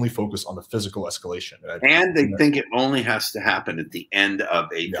they only focus on the physical escalation. And they think it only has to happen at the end of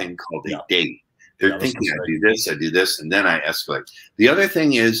a thing called a date. They're thinking, I do this, and then I escalate. The other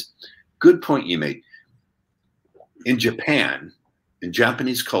thing is, good point you made. In Japan, in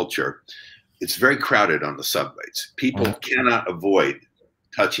Japanese culture, it's very crowded on the subways. People cannot avoid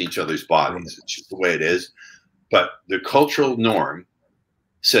touching each other's bodies. It's just the way it is. But the cultural norm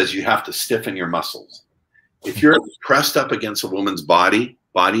says you have to stiffen your muscles. If you're pressed up against a woman's body,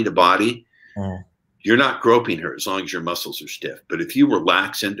 body to body, you're not groping her as long as your muscles are stiff. But if you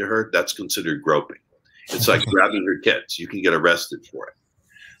relax into her, that's considered groping. It's like grabbing her tits. You can get arrested for it.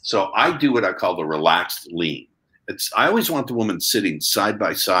 So I do what I call the relaxed lean. I always want the woman sitting side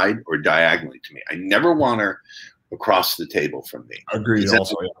by side or diagonally to me. I never want her across the table from me. Agreed.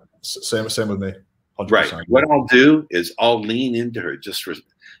 Also, same with me. 100%. Right. What I'll do is I'll lean into her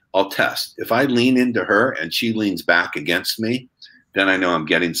I'll test. If I lean into her and she leans back against me, then I know I'm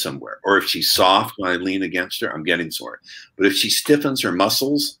getting somewhere. Or if she's soft when I lean against her, I'm getting somewhere. But if she stiffens her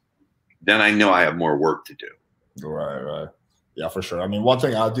muscles, then I know I have more work to do. Right. Yeah, for sure. I mean, one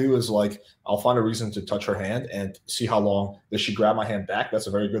thing I'll do is like, I'll find a reason to touch her hand and see how long. Does she grab my hand back? That's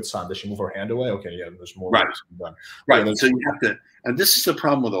a very good sign. Does she move her hand away? Okay, yeah, there's more. Right. Done. Right. Yeah, so you have to, and this is the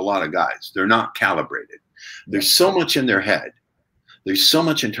problem with a lot of guys. They're not calibrated. There's so much in their head. There's so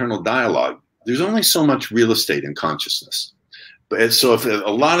much internal dialogue. There's only so much real estate in consciousness. But so if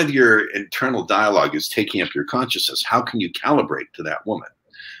a lot of your internal dialogue is taking up your consciousness, how can you calibrate to that woman?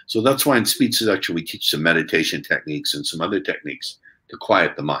 So that's why in speech seduction, we teach some meditation techniques and some other techniques to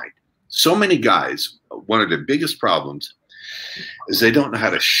quiet the mind. So many guys, one of their biggest problems is they don't know how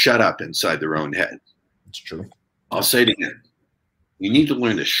to shut up inside their own head. It's true. I'll say it again. You need to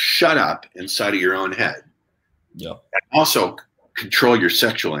learn to shut up inside of your own head. Yeah. And also control your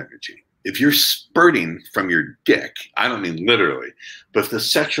sexual energy. If you're spurting from your dick, I don't mean literally, but if the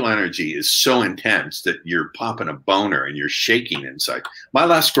sexual energy is so intense that you're popping a boner and you're shaking inside. My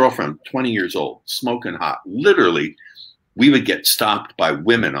last girlfriend, 20 years old, smoking hot, literally, we would get stopped by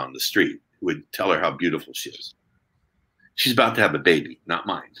women on the street who would tell her how beautiful she is. She's about to have a baby, not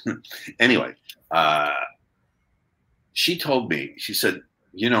mine. Anyway, she told me, she said,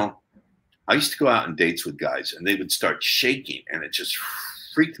 you know, I used to go out on dates with guys and they would start shaking and it just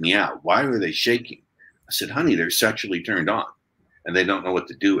freaked me out. Why were they shaking? I said, honey, they're sexually turned on and they don't know what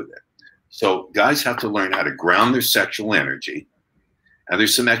to do with it. So guys have to learn how to ground their sexual energy. And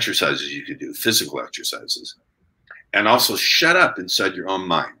there's some exercises you can do, physical exercises. And also shut up inside your own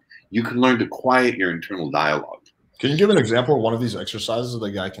mind. You can learn to quiet your internal dialogue. Can you give an example of one of these exercises that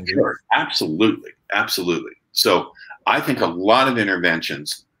a guy can do? Sure, absolutely, absolutely. So I think a lot of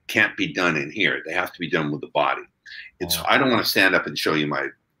interventions can't be done in here. They have to be done with the body. I don't want to stand up and show you my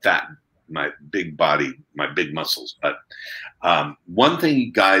big body, my big muscles. But one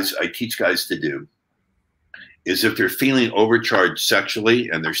thing, guys, I teach guys to do is if they're feeling overcharged sexually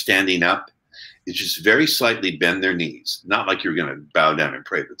and they're standing up, is just very slightly bend their knees. Not like you're going to bow down and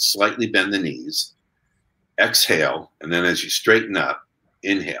pray, but slightly bend the knees. Exhale, and then as you straighten up,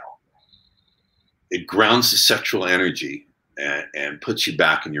 inhale. It grounds the sexual energy and puts you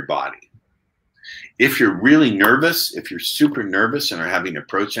back in your body. If you're really nervous, if you're super nervous and are having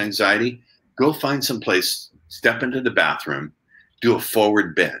approach anxiety, go find some place, step into the bathroom, do a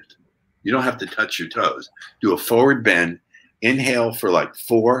forward bend. You don't have to touch your toes. Do a forward bend, inhale for like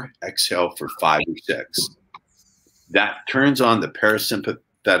 4, exhale for 5 or 6. That turns on the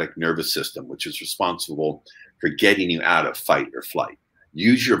parasympathetic nervous system, which is responsible for getting you out of fight or flight.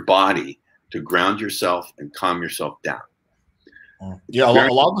 Use your body to ground yourself and calm yourself down. Yeah, a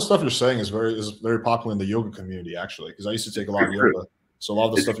lot of the stuff you're saying is very popular in the yoga community, actually, because I used to take a lot of yoga. So a lot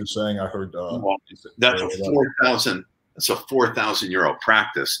of the stuff you're saying, I heard. That's a 4,000. That's a 4,000-year-old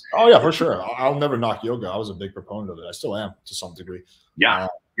practice. Oh yeah, for sure. I'll never knock yoga. I was a big proponent of it. I still am to some degree. Yeah.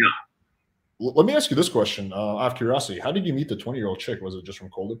 Let me ask you this question. Out of curiosity, how did you meet the 20-year-old chick? Was it just from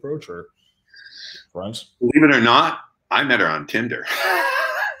cold approach or friends? Believe it or not, I met her on Tinder.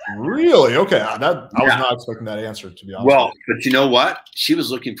 Really? Okay. I was not expecting that answer, to be honest. Well, but you know what? She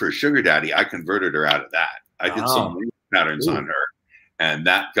was looking for a sugar daddy. I converted her out of that. I did some patterns on her, and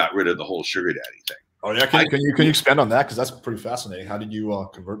that got rid of the whole sugar daddy thing. Oh yeah. Can you expand on that? Because that's pretty fascinating. How did you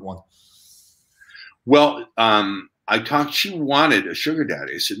convert one? Well, she wanted a sugar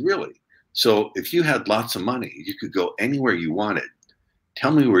daddy. I said, really? So if you had lots of money, you could go anywhere you wanted.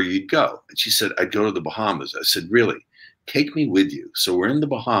 Tell me where you'd go. And she said, I'd go to the Bahamas. I said, really? Take me with you. So we're in the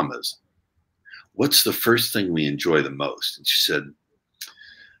Bahamas. What's the first thing we enjoy the most? And she said,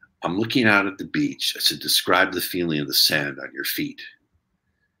 I'm looking out at the beach. I said, describe the feeling of the sand on your feet.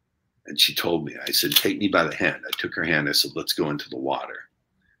 And she told me, I said, take me by the hand. I took her hand. I said, let's go into the water.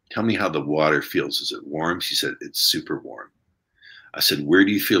 Tell me how the water feels. Is it warm? She said, it's super warm. I said, where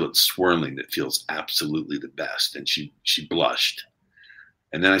do you feel it swirling that feels absolutely the best? And she blushed.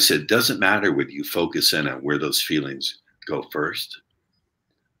 And then I said, doesn't matter whether you focus in on where those feelings go first,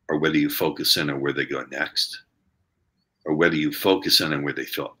 or whether you focus in on where they go next, or whether you focus in on where they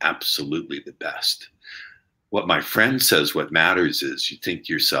feel absolutely the best. What my friend says, what matters is you think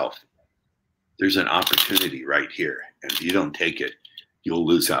to yourself, there's an opportunity right here. And if you don't take it, you'll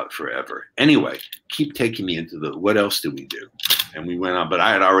lose out forever. Anyway, keep taking me into the, what else did we do? And we went on, but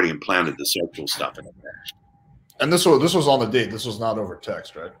I had already implanted the sexual stuff in there. And this was on the date. This was not over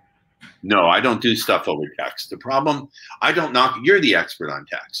text, right? No, I don't do stuff over text. The problem, I don't knock, you're the expert on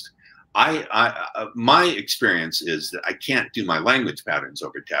text. My experience is that I can't do my language patterns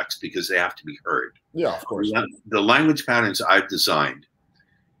over text because they have to be heard. Yeah, of course. The language patterns I've designed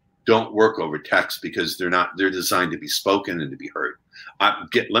don't work over text because they're designed to be spoken and to be heard.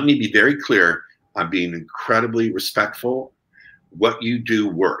 Let me be very clear. I'm being incredibly respectful. What you do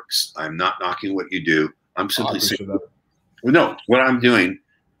works. I'm not knocking what you do. I'm simply saying, no, what I'm doing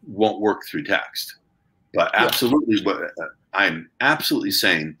won't work through text. But absolutely, I'm absolutely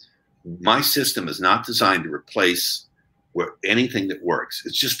saying my system is not designed to replace anything that works.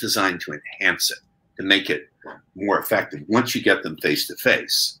 It's just designed to enhance it, to make it more effective once you get them face to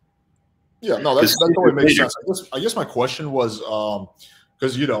face. Yeah, no, that totally makes sense. I guess my question was,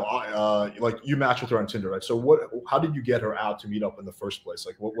 because like you matched with her on Tinder, right? So how did you get her out to meet up in the first place?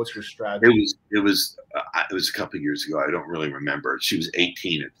 Like, what's your strategy? It was a couple of years ago. I don't really remember. She was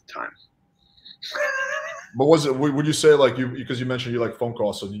 18 at the time. But would you say like because you mentioned you like phone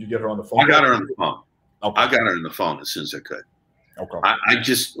calls? So did you get her on the phone? I got her on the phone. Okay. I got her on the phone as soon as I could. Okay. I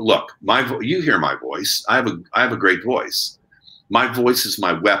just look. You hear my voice. I have a great voice. My voice is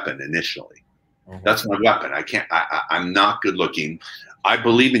my weapon initially. That's my weapon. I'm not good looking. I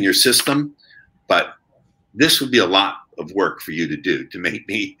believe in your system, but this would be a lot of work for you to do to make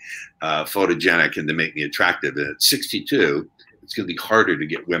me photogenic and to make me attractive. And at 62, it's going to be harder to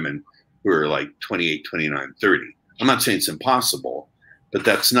get women who are like 28, 29, 30. I'm not saying it's impossible, but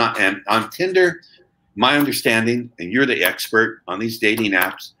that's not. And on Tinder, my understanding, and you're the expert on these dating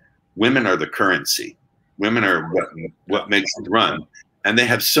apps, women are the currency. Women are what makes it run. And they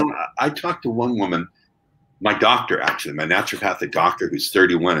have I talked to one woman, my doctor, actually, my naturopathic doctor, who's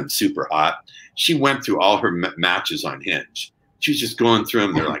 31 and super hot. She went through all her matches on Hinge. She's just going through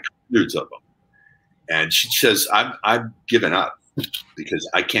them. They're like hundreds of them. And she says, I've given up because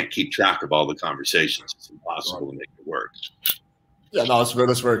I can't keep track of all the conversations. It's impossible to make it work. Yeah, no,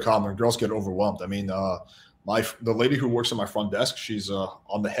 that's very common. Girls get overwhelmed. I mean, the lady who works at my front desk, she's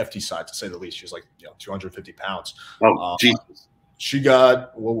on the hefty side, to say the least. She's like 250 pounds. Oh, Jesus. She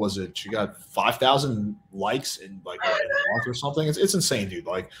got, what was it? She got 5,000 likes in like a month or something. It's insane, dude.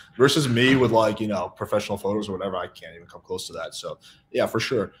 Like versus me with like, professional photos or whatever, I can't even come close to that. So yeah, for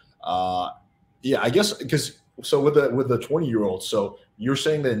sure. Yeah, I guess because with the 20-year-old, so you're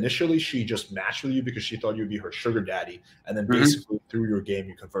saying that initially she just matched with you because she thought you'd be her sugar daddy, and then basically through your game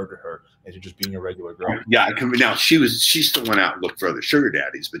you converted her into just being a regular girl. Yeah, now she still went out and looked for other sugar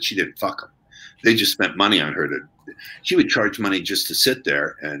daddies, but she didn't fuck them. They just spent money on her she would charge money just to sit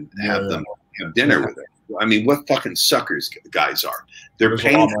there and have them have dinner with her. I mean, what fucking suckers guys are. They're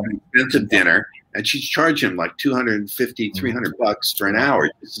paying for an expensive dinner, and she's charging like $250, $300 for an hour.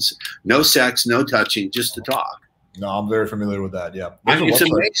 No sex, no touching, just to talk. No, I'm very familiar with that. Yeah. It's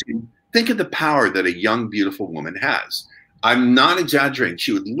amazing. Think of the power that a young, beautiful woman has. I'm not exaggerating.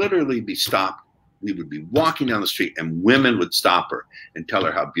 She would literally be stopped. We would be walking down the street and women would stop her and tell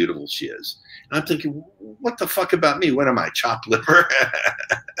her how beautiful she is. And I'm thinking, what the fuck about me? What am I, chopped liver?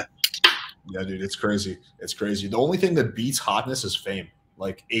 Yeah, dude, it's crazy. It's crazy. The only thing that beats hotness is fame,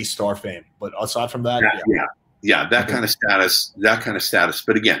 like A-star fame. But aside from that, that kind of status.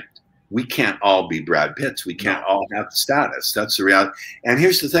 But again, we can't all be Brad Pitts. We can't all have the status. That's the reality. And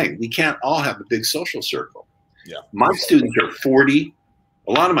here's the thing. We can't all have a big social circle. Yeah. My students are 40.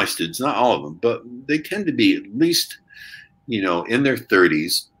 A lot of my students, not all of them, but they tend to be at least, in their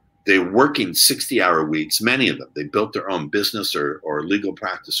 30s. They're working 60-hour weeks, many of them. They built their own business or legal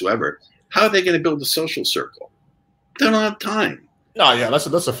practice, whoever. How are they going to build a social circle? They don't have time. No, yeah,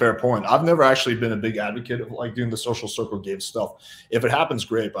 that's a fair point. I've never actually been a big advocate of like doing the social circle game stuff. If it happens,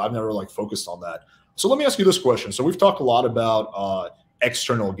 great, but I've never like focused on that. So let me ask you this question. So we've talked a lot about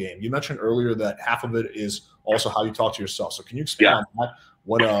external game. You mentioned earlier that half of it is also how you talk to yourself. So can you expand on that?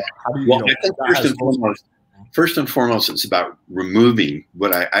 How do you? I think First and foremost, it's about removing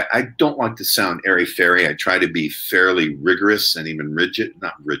what I don't like to sound airy-fairy. I try to be fairly rigorous and even rigid,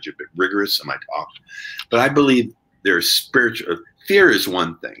 not rigid, but rigorous in my talk. But I believe there's spiritual, fear is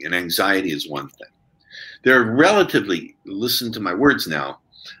one thing and anxiety is one thing. They're relatively, listen to my words now,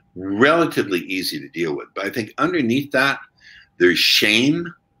 relatively easy to deal with. But I think underneath that, there's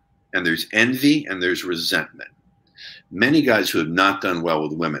shame and there's envy and there's resentment. Many guys who have not done well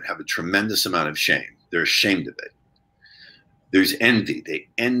with women have a tremendous amount of shame. They're ashamed of it. There's envy. They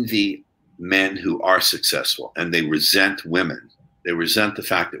envy men who are successful, and they resent women. They resent the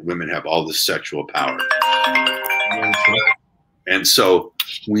fact that women have all this sexual power. And so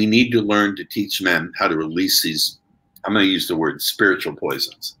we need to learn to teach men how to release these, I'm going to use the word spiritual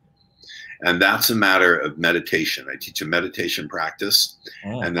poisons. And that's a matter of meditation. I teach a meditation practice,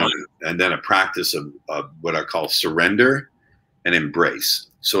 and then a practice of what I call surrender and embrace.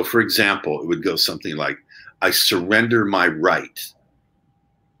 So for example, it would go something like, I surrender my right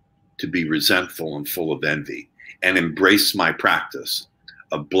to be resentful and full of envy and embrace my practice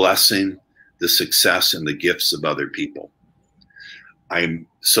of blessing the success and the gifts of other people.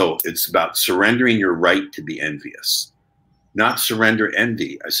 So it's about surrendering your right to be envious, not surrender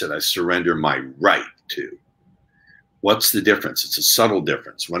envy. I said, I surrender my right to. What's the difference? It's a subtle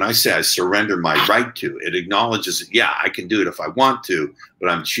difference. When I say I surrender my right to, it acknowledges that, yeah, I can do it if I want to,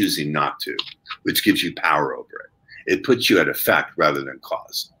 but I'm choosing not to, which gives you power over it. It puts you at effect rather than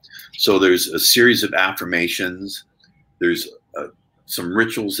cause. So there's a series of affirmations, there's some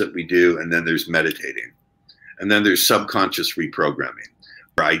rituals that we do, and then there's meditating. And then there's subconscious reprogramming,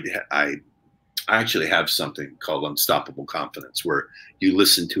 where I actually have something called Unstoppable Confidence, where you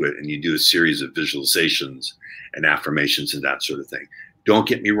listen to it and you do a series of visualizations and affirmations and that sort of thing. Don't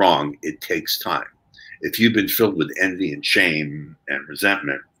get me wrong, it takes time. If you've been filled with envy and shame and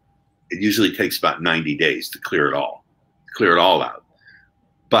resentment, it usually takes about 90 days to clear it all out.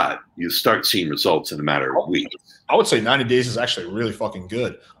 But you start seeing results in a matter of weeks. I would say 90 days is actually really fucking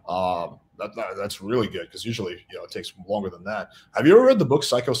good. That's really good, because usually, it takes longer than that. Have you ever read the book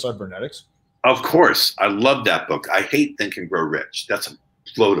Psycho-Cybernetics? Of course. I love that book. I hate Think and Grow Rich. That's a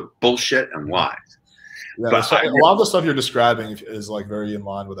load of bullshit and lies. Yeah, but a lot of the stuff you're describing is like very in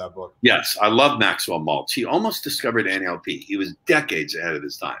line with that book. Yes, I love Maxwell Maltz. He almost discovered NLP. He was decades ahead of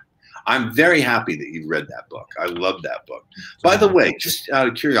his time. I'm very happy that you've read that book. I love that book. By the way, just out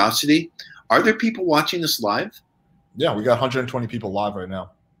of curiosity, are there people watching this live? Yeah, we got 120 people live right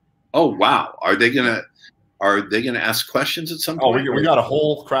now. Oh wow! Are they gonna ask questions at some point? We got a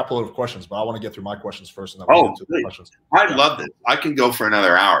whole crap load of questions, but I want to get through my questions first, and then we'll get to the questions. I love this. I can go for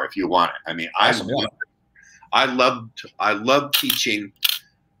another hour if you want it. I mean, awesome, I love teaching.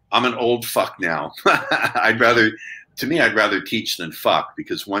 I'm an old fuck now. I'd rather teach than fuck,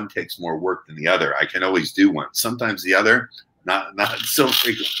 because one takes more work than the other. I can always do one. Sometimes the other, not so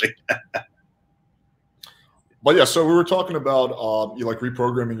frequently. But yeah, so we were talking about you like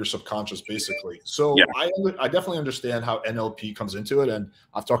reprogramming your subconscious, basically. So yeah. I definitely understand how NLP comes into it, and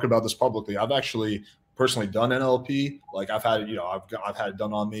I've talked about this publicly. I've actually personally done NLP. Like I've had it, I've had it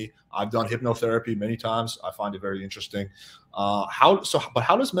done on me. I've done hypnotherapy many times. I find it very interesting. But how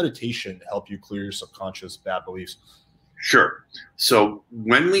does meditation help you clear your subconscious bad beliefs? Sure. So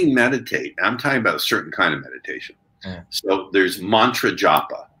when we meditate, I'm talking about a certain kind of meditation. So there's mantra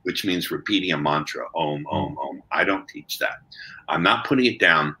japa, which means repeating a mantra, om, om, om. I don't teach that. I'm not putting it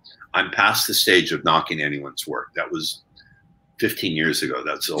down. I'm past the stage of knocking anyone's work. That was 15 years ago.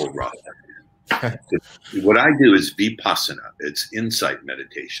 That's old rough. What I do is vipassana. It's insight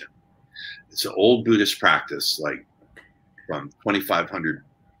meditation. It's an old Buddhist practice, like from 2500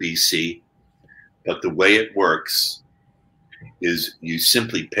 BC. But the way it works is you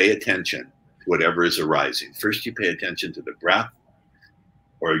simply pay attention to whatever is arising. First, you pay attention to the breath,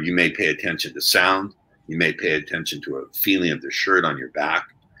 or you may pay attention to sound. You may pay attention to a feeling of the shirt on your back.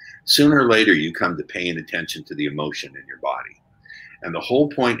 Sooner or later, you come to paying attention to the emotion in your body. And the whole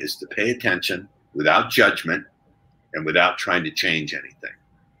point is to pay attention without judgment and without trying to change anything.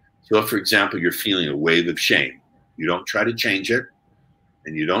 So if, for example, you're feeling a wave of shame, you don't try to change it,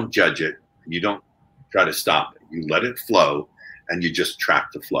 and you don't judge it, and you don't try to stop it. You let it flow, and you just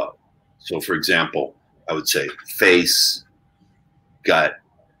track the flow. So for example, I would say face, gut,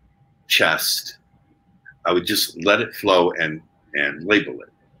 chest. I would just let it flow and label it.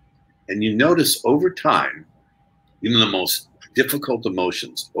 And you notice over time, even the most difficult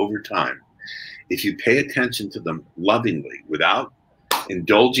emotions over time, if you pay attention to them lovingly, without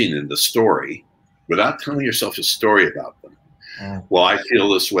indulging in the story, without telling yourself a story about them. Well, I feel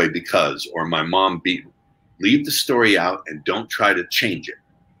this way because, or my mom beat me. Leave the story out and don't try to change it.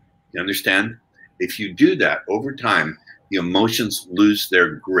 You understand? If you do that over time, the emotions lose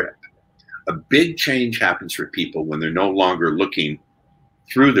their grip. A big change happens for people when they're no longer looking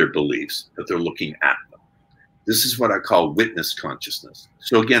through their beliefs, but they're looking at them. This is what I call witness consciousness.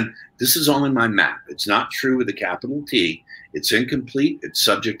 So again, this is only my map. It's not true with a capital T. It's incomplete. It's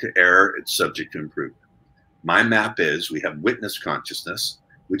subject to error. It's subject to improvement. My map is we have witness consciousness,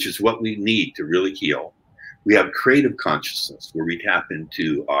 which is what we need to really heal. We have creative consciousness, where we tap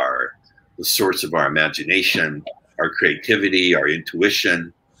into the source of our imagination, our creativity, our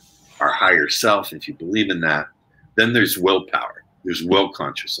intuition, our higher self, if you believe in that. Then there's willpower. There's will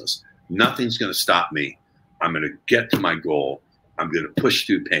consciousness. Nothing's going to stop me. I'm going to get to my goal. I'm going to push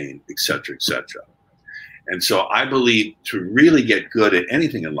through pain, et cetera, et cetera. And so I believe to really get good at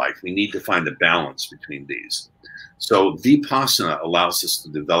anything in life, we need to find a balance between these. So Vipassana allows us to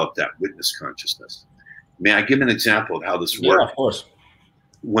develop that witness consciousness. May I give an example of how this works? Yeah, of course.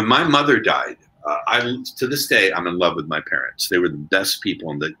 When my mother died, to this day, I'm in love with my parents. They were the best people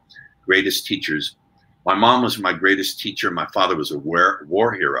and the greatest teachers. My mom was my greatest teacher. My father was a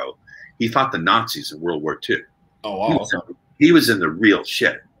war hero. He fought the Nazis in World War II. Oh, wow. He was in the real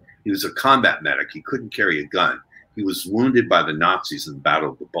shit. He was a combat medic. He couldn't carry a gun. He was wounded by the Nazis in the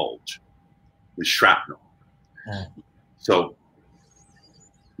Battle of the Bulge with shrapnel. Oh. So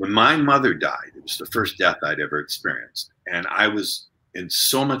when my mother died, it was the first death I'd ever experienced. And I was in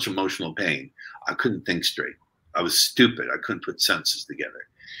so much emotional pain, I couldn't think straight. I was stupid. I couldn't put sentences together.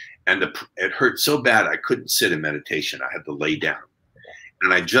 And it hurt so bad, I couldn't sit in meditation. I had to lay down.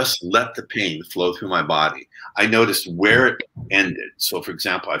 And I just let the pain flow through my body. I noticed where it ended. So, for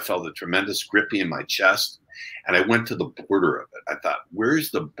example, I felt a tremendous gripping in my chest, and I went to the border of it. I thought, where's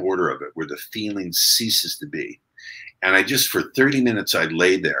the border of it where the feeling ceases to be? And I just, for 30 minutes, I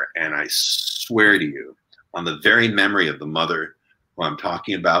lay there, and I swear to you, on the very memory of the mother who I'm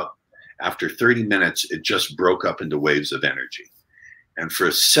talking about, after 30 minutes, it just broke up into waves of energy. And for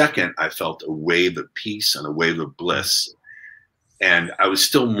a second, I felt a wave of peace and a wave of bliss. And I was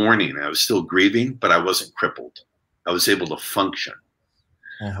still mourning, I was still grieving, but I wasn't crippled. I was able to function.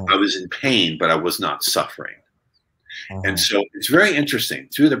 I was in pain, but I was not suffering. And so it's very interesting.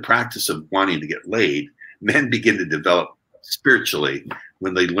 Through the practice of wanting to get laid, men begin to develop spiritually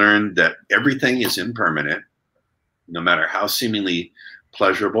when they learn that everything is impermanent, no matter how seemingly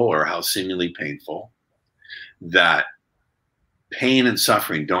pleasurable or how seemingly painful, that pain and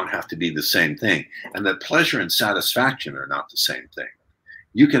suffering don't have to be the same thing, and that pleasure and satisfaction are not the same thing.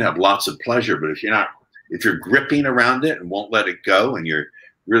 You can have lots of pleasure, but if you're gripping around it and won't let it go and you're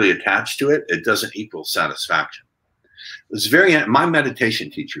really attached to it, it doesn't equal satisfaction. My meditation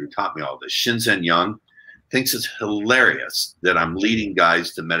teacher who taught me all this, Shinzen Young, thinks it's hilarious that I'm leading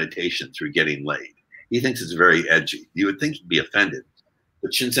guys to meditation through getting laid. He thinks it's very edgy. You would think he'd be offended,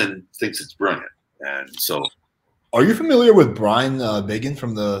 but Shinzen thinks it's brilliant. And so, are you familiar with Brian Bagan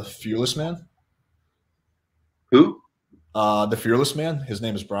from the Fearless Man? Who? The Fearless Man. His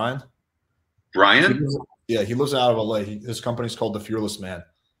name is Brian. Brian? He lives out of LA. His company's called the Fearless Man.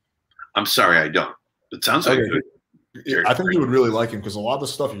 I'm sorry, I don't. It sounds like good. I think you would really like him because a lot of the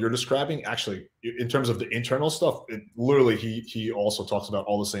stuff you're describing, actually, in terms of the internal stuff, literally he also talks about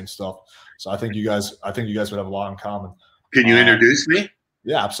all the same stuff. So I think you guys would have a lot in common. Can you introduce me?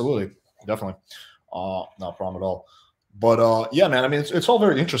 Yeah, absolutely, definitely. Not a problem at all. But yeah, man, I mean, it's all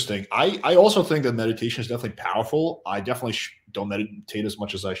very interesting. I also think that meditation is definitely powerful. I definitely don't meditate as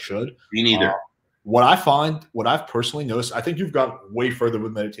much as I should. Me neither. What I've personally noticed, I think you've got way further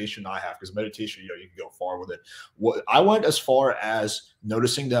with meditation than I have, because meditation, you can go far with it. I went as far as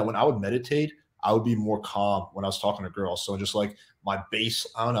noticing that when I would meditate, I would be more calm when I was talking to girls. So just like my bass,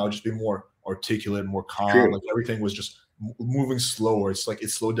 I don't know, I would just be more articulate, more calm. True. Like everything was just moving slower. It's like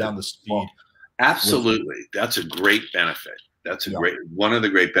it slowed down the speed. Well, absolutely. That's a great benefit. That's one of the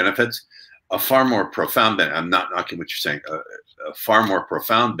great benefits. A far more profound I'm not knocking what you're saying. A far more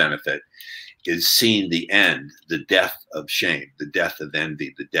profound benefit is seeing the end, the death of shame, the death of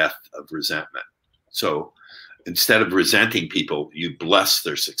envy, the death of resentment. So instead of resenting people, you bless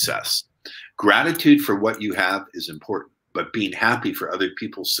their success. Gratitude for what you have is important, but being happy for other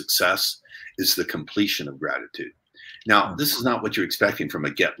people's success is the completion of gratitude. Now, this is not what you're expecting from a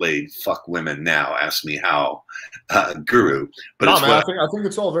get laid, fuck women now, ask me how guru. But no, man, I think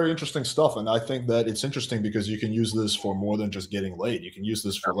it's all very interesting stuff. And I think that it's interesting because you can use this for more than just getting laid. You can use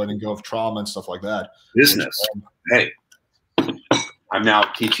this for letting go of trauma and stuff like that. Business. Hey, I'm now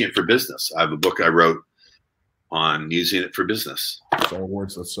teaching it for business. I have a book I wrote on using it for business. It's all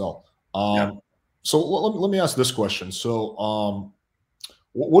words that sell. So let me ask this question. So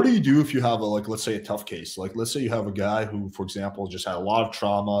What do you do if you have a, like, let's say a tough case? Like, let's say you have a guy who, for example, just had a lot of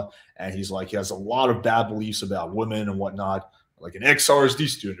trauma and he's like, he has a lot of bad beliefs about women and whatnot, like an ex-RSD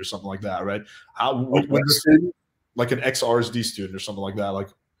student or something like that, right? How Oh, would this, like an ex-RSD student or something like that, like,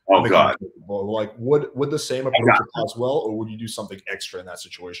 I'm oh making God, it, like, would the same I approach got apply as well, or would you do something extra in that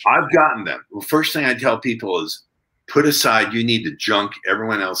situation? I've gotten them. Well, first thing I tell people is put aside, you need to junk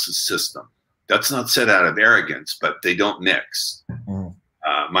everyone else's system. That's not said out of arrogance, but they don't mix. Mhm.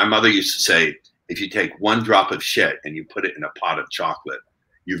 My mother used to say, if you take one drop of shit and you put it in a pot of chocolate,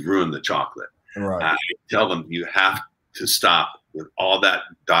 you've ruined the chocolate. Right. I tell them you have to stop with all that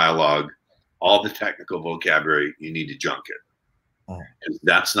dialogue, all the technical vocabulary. You need to junk it. Because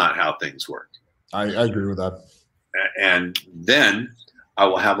that's not how things work. I agree with that. And then I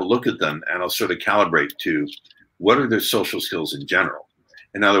will have a look at them and I'll sort of calibrate to what are their social skills in general.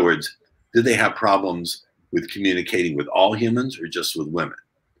 In other words, do they have problems with communicating with all humans or just with women?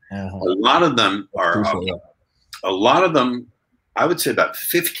 A lot of them are, a lot of them, I would say about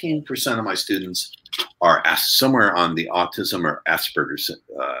 15% of my students are somewhere on the autism or Asperger's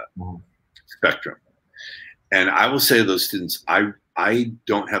spectrum. And I will say to those students, I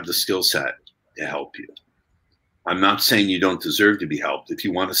don't have the skill set to help you. I'm not saying you don't deserve to be helped. If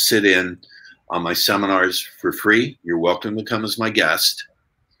you want to sit in on my seminars for free, you're welcome to come as my guest.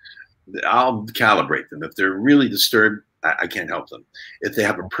 I'll calibrate them. If they're really disturbed, I can't help them. If they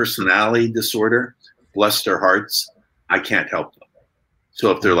have a personality disorder, bless their hearts, I can't help them. So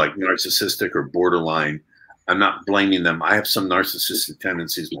if they're like narcissistic or borderline, I'm not blaming them. I have some narcissistic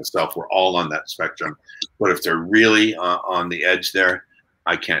tendencies myself. We're all on that spectrum. But if they're really on the edge there,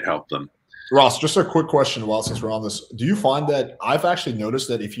 I can't help them. Ross, just a quick question while since we're on this. Do you find that I've actually noticed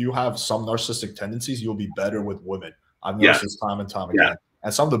that if you have some narcissistic tendencies, you'll be better with women? I've noticed this time and time again.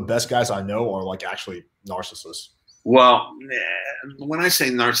 And some of the best guys I know are like actually narcissists. Well, when I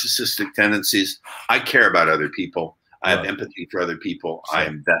say narcissistic tendencies, I care about other people. I have empathy for other people. I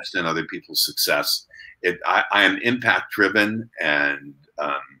invest in other people's success. I am impact driven and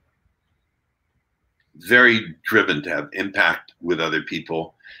very driven to have impact with other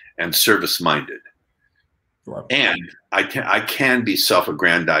people and service minded. Right. And I can be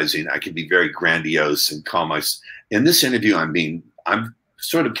self-aggrandizing. I can be very grandiose and call my. In this interview, I'm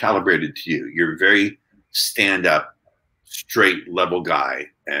sort of calibrated to you. You're a very stand up, straight level guy,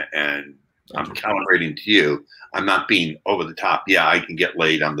 and I'm calibrating to you. I'm not being over the top. Yeah, I can get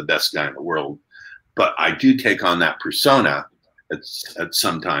laid. I'm the best guy in the world. But I do take on that persona at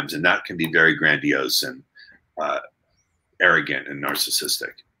sometimes, and that can be very grandiose and arrogant and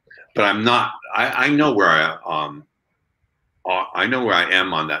narcissistic. But I'm not. I know where I know where I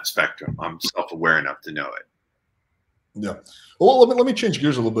am on that spectrum. I'm self-aware enough to know it. Yeah. Well, let me change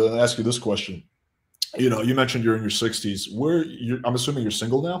gears a little bit and ask you this question. You know, you mentioned you're in your 60s. I'm assuming you're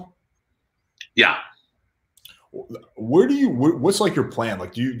single now. Yeah. What's like your plan?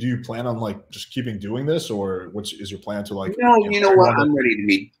 Like, do you plan on like just keeping doing this, or is your plan to like? No, you know what? I'm ready to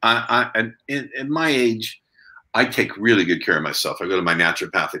meet. In my age, I take really good care of myself. I go to my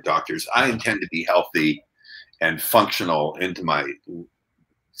naturopathic doctors. I intend to be healthy and functional into my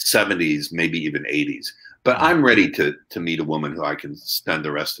 70s, maybe even 80s. But I'm ready to meet a woman who I can spend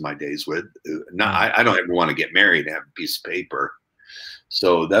the rest of my days with. I don't ever want to get married and have a piece of paper.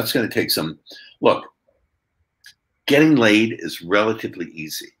 So that's going to take some. Look, getting laid is relatively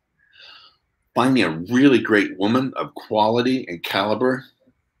easy. Finding a really great woman of quality and caliber,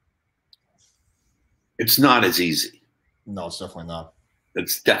 it's not as easy. No, it's definitely not.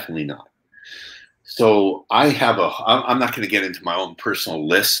 It's definitely not. So I'm not going to get into my own personal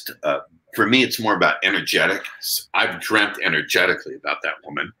list. For me, it's more about energetics. I've dreamt energetically about that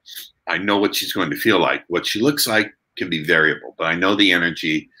woman. I know what she's going to feel like. What she looks like can be variable, but I know the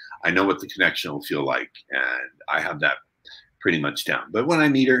energy. I know what the connection will feel like, and I have that pretty much down. But when I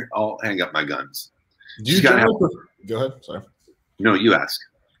meet her, I'll hang up my guns. Do you generally go ahead? Sorry. No, you ask.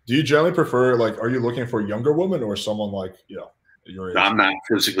 Do you generally prefer, like, are you looking for a younger woman or someone like, your age? I'm not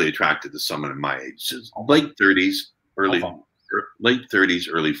physically attracted to someone in my age. Just late 30s, early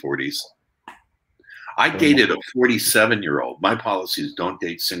 40s. I dated a 47-year-old. My policy is don't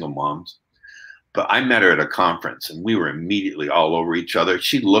date single moms. But I met her at a conference, and we were immediately all over each other.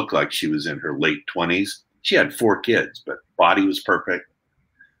 She looked like she was in her late 20s. She had 4 kids, but body was perfect.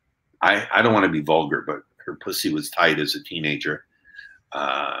 I don't want to be vulgar, but her pussy was tight as a teenager.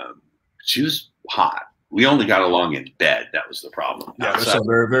 She was hot. We only got along in bed. That was the problem. Yeah, there's some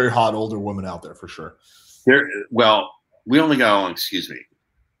very, very hot older women out there for sure. Well, we only got along, excuse me.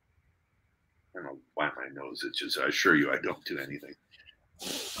 I don't know why my nose itches. I assure you I don't do anything.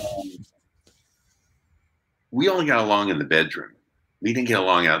 We only got along in the bedroom. We didn't get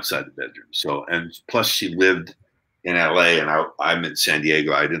along outside the bedroom. So, and plus she lived in LA and I'm in San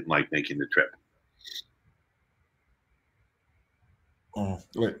Diego. I didn't like making the trip.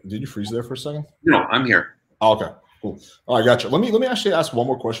 Wait, did you freeze there for a second? No, I'm here. Oh, okay, cool. All right, gotcha. Let me actually ask one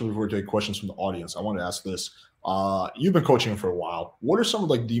more question before we take questions from the audience. I want to ask this. You've been coaching for a while. What are some of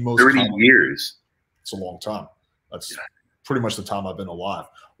like the most 30 years? It's a long time. That's pretty much the time I've been alive.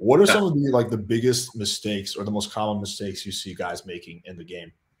 What are some of the like the biggest mistakes or the most common mistakes you see guys making in the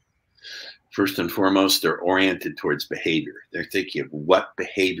game? First and foremost, they're oriented towards behavior. They're thinking of what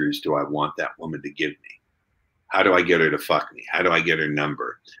behaviors do I want that woman to give me? How do I get her to fuck me? How do I get her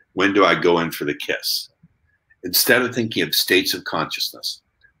number? When do I go in for the kiss? Instead of thinking of states of consciousness,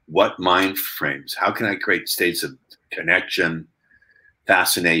 what mind frames? How can I create states of connection,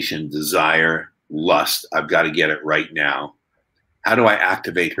 fascination, desire, lust? I've got to get it right now. How do I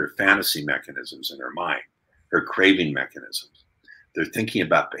activate her fantasy mechanisms in her mind, her craving mechanisms? They're thinking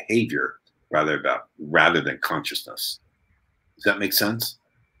about behavior rather than consciousness. Does that make sense?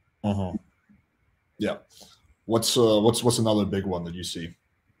 Yeah. What's another big one that you see?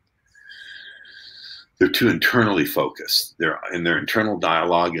 They're too internally focused. They're in their internal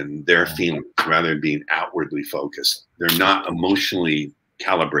dialogue and their feelings rather than being outwardly focused. They're not emotionally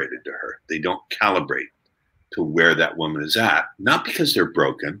calibrated to her. They don't calibrate to where that woman is at, not because they're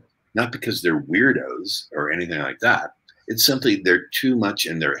broken, not because they're weirdos or anything like that. It's simply they're too much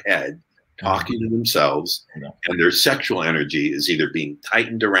in their head talking to themselves, and their sexual energy is either being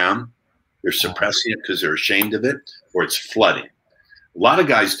tightened around, they're suppressing it because they're ashamed of it, or it's flooding. A lot of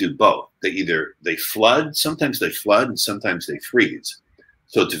guys do both. They flood, sometimes they flood, and sometimes they freeze.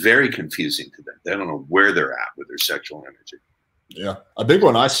 So it's very confusing to them. They don't know where they're at with their sexual energy. Yeah. A big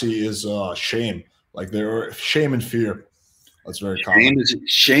one I see is shame. Like there shame and fear. That's very common.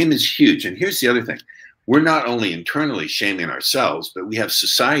 Shame is huge. And here's the other thing. We're not only internally shaming ourselves, but we have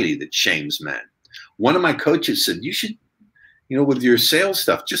society that shames men. One of my coaches said, you should, with your sales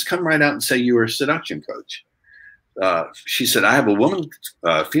stuff, just come right out and say you were a seduction coach. She said, I have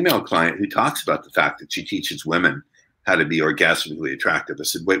a female client who talks about the fact that she teaches women how to be orgasmically attractive. I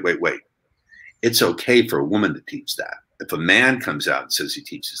said, wait. It's okay for a woman to teach that. If a man comes out and says he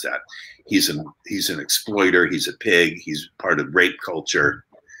teaches that, he's an exploiter, he's a pig, he's part of rape culture.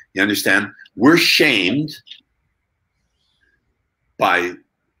 You understand? We're shamed by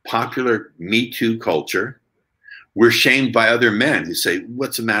popular Me Too culture. We're shamed by other men who say,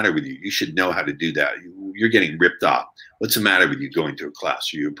 what's the matter with you? You should know how to do that. You're getting ripped off. What's the matter with you going to a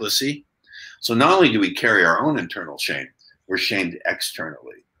class? Are you a pussy? So not only do we carry our own internal shame, we're shamed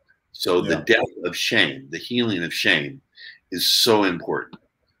externally. So the depth of shame, the healing of shame is so important.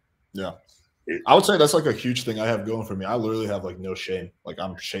 Yeah. I would say that's like a huge thing I have going for me. I literally have like no shame. Like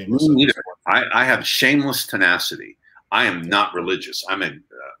I'm shameless. I have shameless tenacity. I am not religious.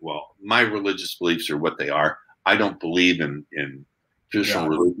 Well, my religious beliefs are what they are. I don't believe in traditional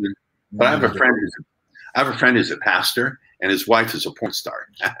religion. But I have a friend who's a pastor, and his wife is a porn star.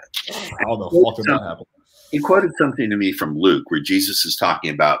 How the fuck did that happen? He quoted something to me from Luke where Jesus is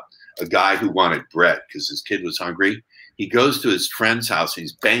talking about a guy who wanted bread because his kid was hungry. He goes to his friend's house and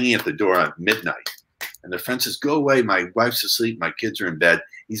he's banging at the door at midnight. And the friend says, go away, my wife's asleep, my kids are in bed.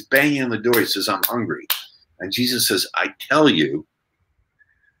 He's banging on the door. He says, I'm hungry. And Jesus says, I tell you,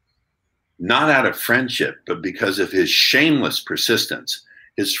 not out of friendship, but because of his shameless persistence,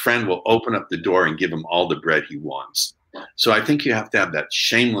 his friend will open up the door and give him all the bread he wants. So I think you have to have that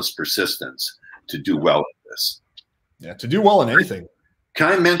shameless persistence to do well at this. Yeah, to do well in anything.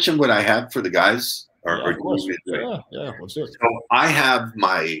 Can I mention what I have for the guys? Of course. Yeah, let's do it. So I have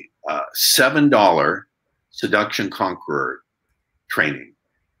my $7 Seduction Conqueror training.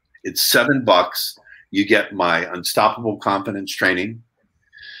 It's $7. You get my Unstoppable Confidence training.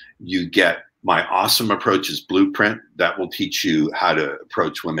 You get my Awesome Approaches Blueprint. That will teach you how to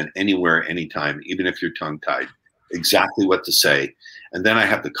approach women anywhere, anytime, even if you're tongue-tied, exactly what to say. And then I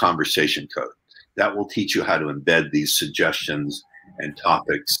have the Conversation Code. That will teach you how to embed these suggestions and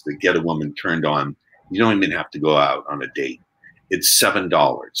topics that get a woman turned on. You don't even have to go out on a date. It's $7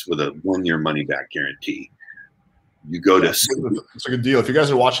 with a 1-year money-back guarantee. You go to... It's a good deal. If you guys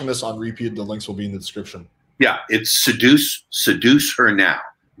are watching this on repeat, the links will be in the description. Yeah, it's seduce her now.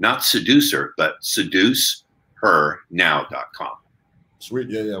 Not seducer, but seducehernow.com. Sweet.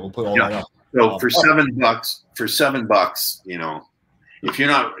 Yeah, we'll put all that up. So for $7, if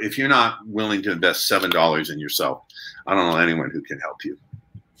you're not willing to invest $7 in yourself, I don't know anyone who can help you.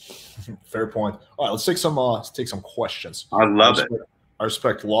 Fair point. All right, let's take some questions. I love it. I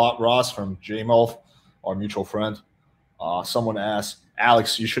respect Ross from JMOF, our mutual friend. Someone asked,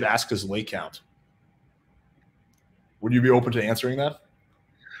 Alex, you should ask his lay count. Would you be open to answering that?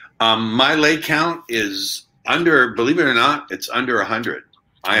 My leg count is under, believe it or not, it's under 100.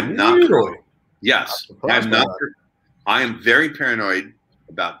 I am not. Really? Yes, I'm not. I am very paranoid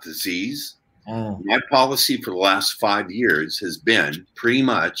about disease. My policy for the last 5 years has been pretty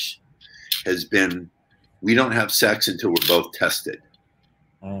much we don't have sex until we're both tested.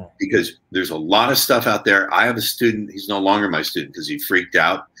 Because there's a lot of stuff out there. I have a student, he's no longer my student because he freaked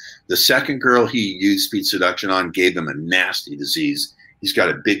out. The second girl he used speed seduction on gave him a nasty disease. He's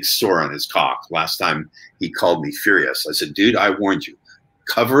got a big sore on his cock. Last time he called me furious. I said, dude, I warned you.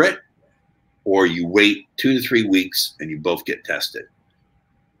 Cover it, or you wait 2 to 3 weeks and you both get tested.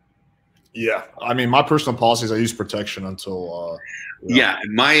 Yeah. I mean, my personal policy is I use protection until yeah, at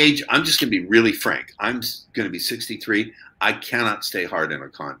my age, I'm just going to be really frank. I'm going to be 63. I cannot stay hard in a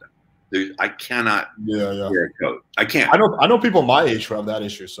condom. I cannot wear a coat. I can't. I know people my age who have that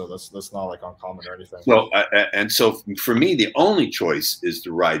issue, so that's not like uncommon or anything. So and so for me, the only choice is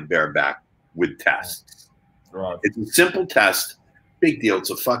to ride bareback with tests. Right. It's a simple test. Big deal. It's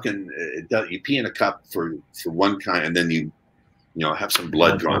a fucking you pee in a cup for one kind, and then you have some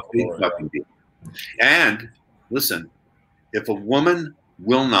blood drawn. Big fucking deal. And listen, if a woman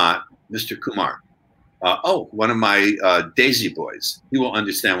will not, Mr. Kumar, one of my Daisy boys, he will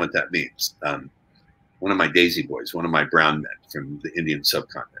understand what that means. One of my Daisy boys, one of my brown men from the Indian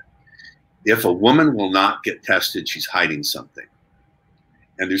subcontinent. If a woman will not get tested, she's hiding something.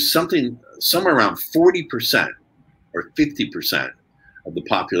 And there's somewhere around 40% or 50% of the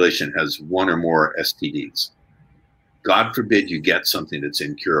population has one or more STDs. God forbid you get something that's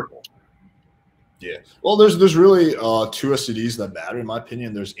incurable. Yeah. Well, there's really 2 STDs that matter in my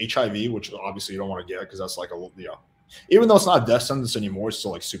opinion. There's HIV, which obviously you don't want to get because that's like even though it's not a death sentence anymore, it's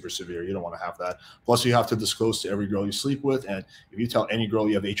still like super severe. You don't want to have that. Plus, you have to disclose to every girl you sleep with, and if you tell any girl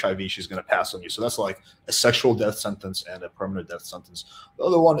you have HIV, she's going to pass on you. So that's like a sexual death sentence and a permanent death sentence. The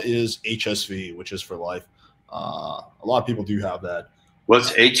other one is HSV, which is for life. A lot of people do have that.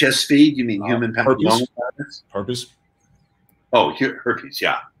 What's HSV? You mean human papillomavirus? Herpes. Oh, herpes.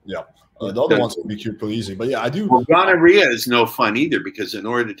 Yeah. Yeah. The other ones will be cute pretty easy. But yeah, I do. Well, gonorrhea is no fun either, because in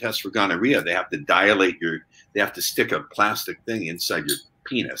order to test for gonorrhea, they have to they have to stick a plastic thing inside your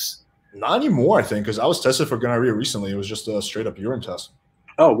penis. Not anymore, I think, because I was tested for gonorrhea recently. It was just a straight up urine test.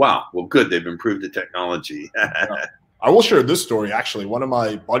 Oh, wow. Well, good. They've improved the technology. Yeah. I will share this story, actually. One of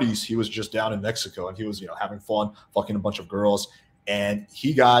my buddies, he was just down in Mexico, and he was, having fun, fucking a bunch of girls. And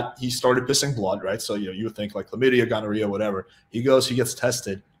he started pissing blood, right? So, you would think like chlamydia, gonorrhea, whatever. He gets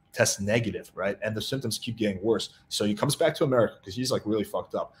tested. Test negative, right? And the symptoms keep getting worse. So he comes back to America because he's like really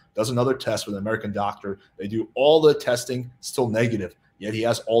fucked up. Does another test with an American doctor. They do all the testing, still negative. Yet he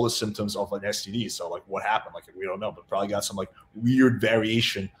has all the symptoms of an STD. So like what happened? Like we don't know, but probably got some like weird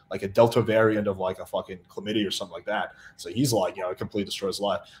variation, like a Delta variant of like a fucking chlamydia or something like that. So he's like, it completely destroys his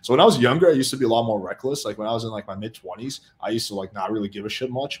life. So when I was younger, I used to be a lot more reckless. Like when I was in like my mid-20s, I used to like not really give a shit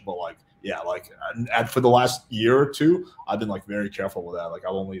much, but like, yeah, like and for the last year or two, I've been like very careful with that. Like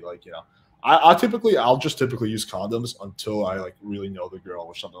I'll only like, I'll just typically use condoms until I like really know the girl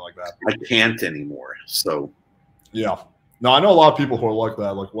or something like that. I can't anymore. So yeah. No, I know a lot of people who are like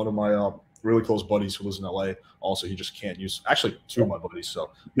that. Like one of my really close buddies who lives in LA, also he just can't use. Actually, 2 of my buddies.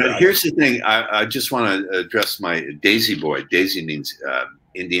 So, but here's the thing: I just want to address my Daisy boy. Daisy means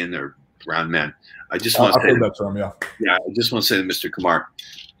Indian or brown man. I just want to say that term. Yeah. Yeah, I just want to say to Mr. Kumar,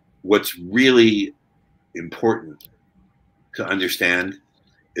 what's really important to understand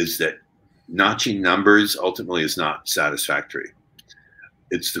is that notching numbers ultimately is not satisfactory.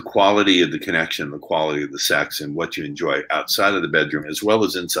 It's the quality of the connection, the quality of the sex, and what you enjoy outside of the bedroom as well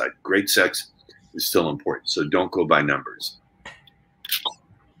as inside. Great sex is still important, so don't go by numbers.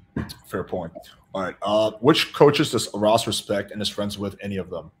 Fair point. All right. Which coaches does Ross respect and is friends with any of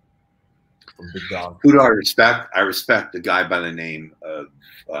them? From Big Don. Who do I respect? I respect a guy by the name of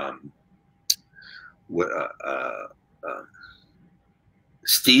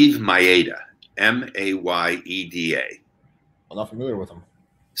Steve Maeda, Mayeda. I'm not familiar with him.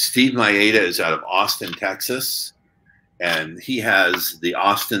 Steve Maeda is out of Austin, Texas, and he has the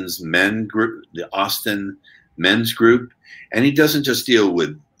Austin Men's Group, and he doesn't just deal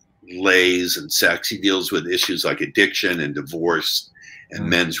with lays and sex. He deals with issues like addiction and divorce and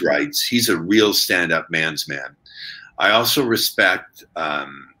men's rights. He's a real stand-up man's man. I also respect a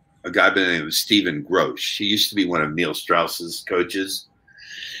guy by the name of Stephen Grosh. He used to be one of Neil Strauss's coaches.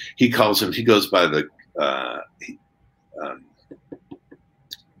 He goes by the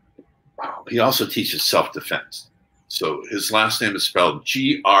he also teaches self-defense. So his last name is spelled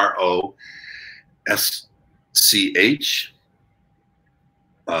Grosch.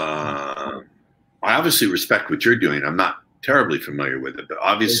 I obviously respect what you're doing. I'm not terribly familiar with it, but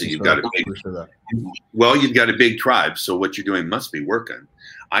obviously you've got a big tribe. So what you're doing must be working.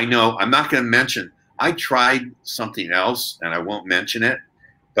 I know. I'm not going to mention. I tried something else, and I won't mention it.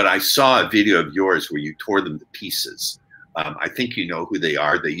 But I saw a video of yours where you tore them to pieces. I think you know who they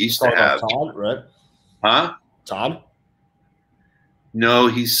are. They used to have Todd, right? Huh? Todd? No,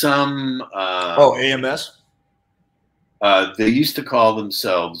 he's some. AMS. They used to call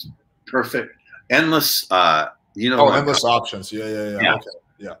themselves Perfect Endless. Endless options. Yeah. Okay.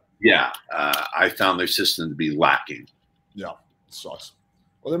 Yeah. Yeah. I found their system to be lacking. Yeah, it sucks.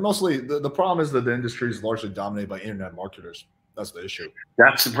 Well, they're mostly the problem is that the industry is largely dominated by internet marketers. That's the issue.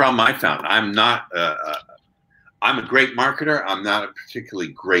 That's the problem I found. I'm not. I'm a great marketer. I'm not a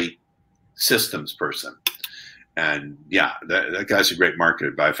particularly great systems person. And yeah, that guy's a great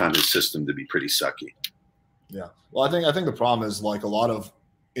marketer, but I found his system to be pretty sucky. Yeah. Well, I think the problem is like a lot of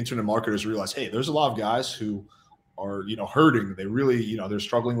internet marketers realize, hey, there's a lot of guys who are, hurting. They really, they're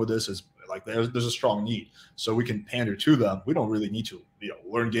struggling with this. Is like there's a strong need. So we can pander to them. We don't really need to,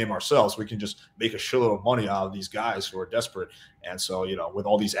 learn game ourselves. We can just make a shitload of money out of these guys who are desperate. And so, with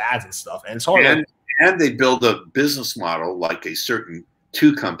all these ads and stuff. And it's hard. And they build a business model like a certain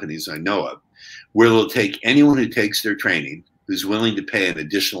 2 companies I know of, where they'll take anyone who takes their training, who's willing to pay an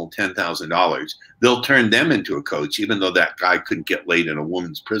additional $10,000, they'll turn them into a coach, even though that guy couldn't get laid in a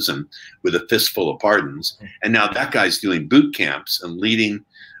woman's prison with a fistful of pardons. And now that guy's doing boot camps and leading.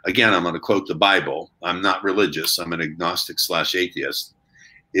 Again, I'm going to quote the Bible. I'm not religious. I'm an agnostic / atheist.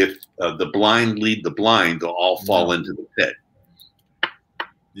 If the blind lead the blind, they'll all fall into the pit.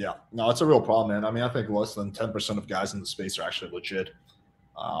 Yeah, no, it's a real problem, man. I mean, I think less than 10% of guys in the space are actually legit.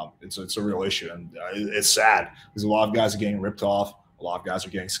 It's a real issue, and it's sad because a lot of guys are getting ripped off. A lot of guys are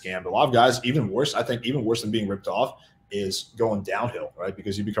getting scammed. A lot of guys, even worse, I think even worse than being ripped off is going downhill, right?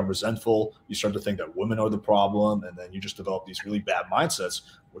 Because you become resentful. You start to think that women are the problem, and then you just develop these really bad mindsets,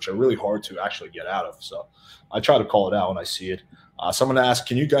 which are really hard to actually get out of. So I try to call it out when I see it. Someone asked,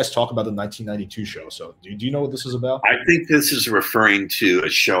 can you guys talk about the 1992 show? So do you know what this is about? I think this is referring to a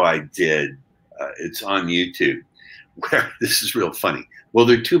show I did. It's on YouTube, where this is real funny. Well,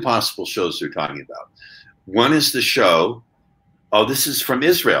 there are 2 possible shows they're talking about. One is the show. Oh, this is from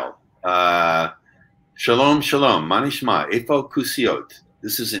Israel. Shalom, shalom, manishma, efo kusiot.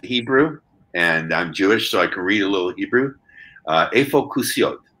 This is in Hebrew, and I'm Jewish, so I can read a little Hebrew. Efo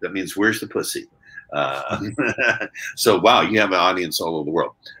kusiot. That means, where's the pussy? So, wow, you have an audience all over the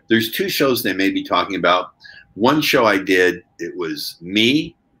world. There's 2 shows they may be talking about. One show I did, it was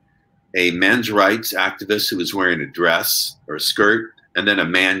me, a men's rights activist who was wearing a dress or a skirt, and then a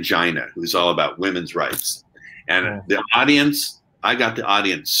mangina who's all about women's rights. And the audience, I got the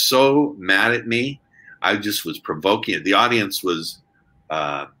audience so mad at me, I just was provoking it. The audience was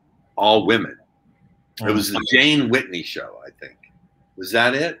all women. It was the Jane Whitney show, I think. Was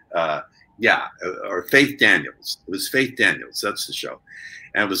that it? Yeah, or Faith Daniels. It was Faith Daniels. That's the show.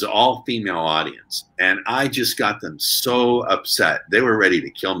 And it was an all-female audience. And I just got them so upset. They were ready to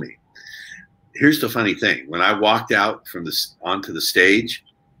kill me. Here's the funny thing. When I walked out from onto the stage,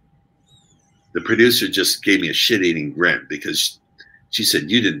 the producer just gave me a shit-eating grin because she said,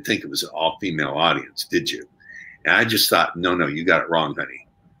 you didn't think it was an all-female audience, did you? And I just thought, no, you got it wrong, honey.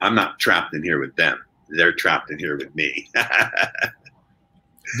 I'm not trapped in here with them. They're trapped in here with me.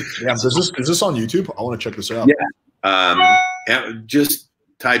 Yeah, is this on YouTube? I want to check this out. Yeah. Just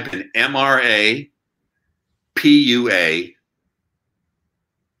type in MRAPUA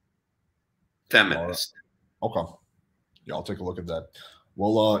feminist. Okay. Yeah, I'll take a look at that.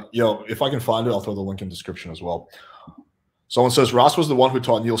 Well, if I can find it, I'll throw the link in the description as well. Someone says Ross was the one who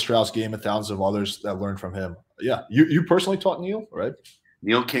taught Neil Strauss game and thousands of others that learned from him. Yeah, you personally taught Neil, right?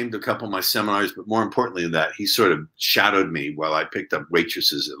 Neil came to a couple of my seminars, but more importantly than that, he sort of shadowed me while I picked up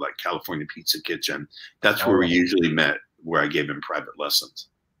waitresses at like California Pizza Kitchen. That's where we usually met, where I gave him private lessons.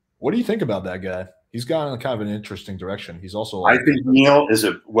 What do you think about that guy? He's gone in kind of an interesting direction. He's also I think Neil is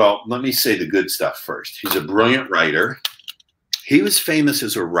let me say the good stuff first. He's a brilliant writer. He was famous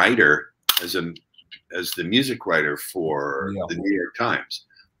as a writer, as the music writer for the New York Times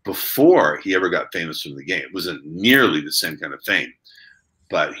before he ever got famous from the game. It wasn't nearly the same kind of fame.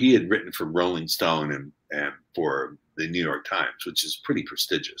 But he had written for Rolling Stone and for the New York Times, which is pretty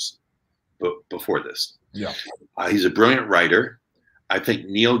prestigious before this. Yeah. He's a brilliant writer. I think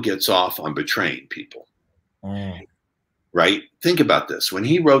Neil gets off on betraying people. Right? Think about this. When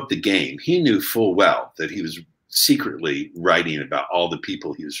he wrote the game, he knew full well that he was secretly writing about all the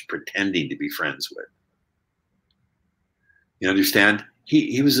people he was pretending to be friends with. You understand?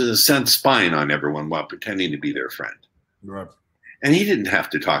 He was in a sense spying on everyone while pretending to be their friend. Right. And he didn't have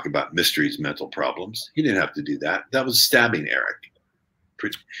to talk about Mystery's mental problems. He didn't have to do that. That was stabbing Eric.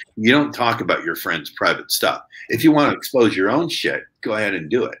 You don't talk about your friend's private stuff. If you want to expose your own shit, go ahead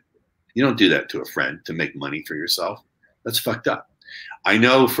and do it. You don't do that to a friend to make money for yourself. That's fucked up. I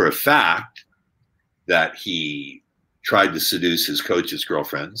know for a fact that he tried to seduce his coach's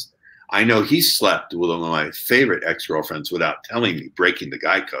girlfriends. I know he slept with one of my favorite ex-girlfriends without telling me, breaking the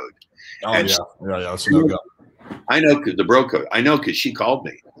guy code. Oh, and yeah. That's a no-go. I know the bro code. I know because she called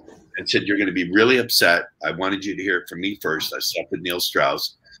me and said, you're going to be really upset. I wanted you to hear it from me first. I slept with Neil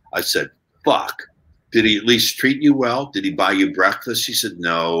Strauss. I said, fuck. Did he at least treat you well? Did he buy you breakfast? She said,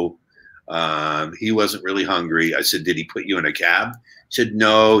 no. He wasn't really hungry. I said, did he put you in a cab? She said,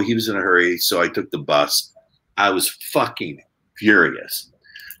 no, he was in a hurry. So I took the bus. I was fucking furious.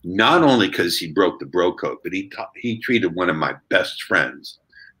 Not only because he broke the bro code, but he treated one of my best friends,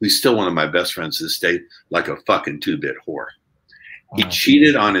 who's still one of my best friends to this day, like a fucking two-bit whore. He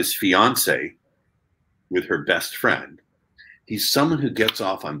cheated on his fiance with her best friend. He's someone who gets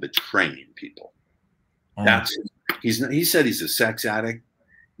off on betraying people. He said he's a sex addict,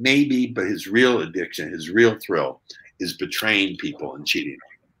 maybe, but his real addiction, his real thrill, is betraying people and cheating.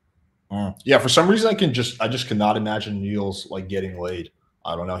 Yeah, for some reason I just cannot imagine Neil's like getting laid.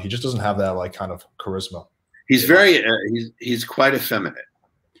 I don't know. He just doesn't have that like kind of charisma. He's very he's quite effeminate.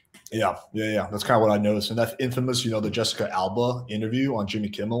 Yeah. That's kind of what I noticed. And that infamous, the Jessica Alba interview on Jimmy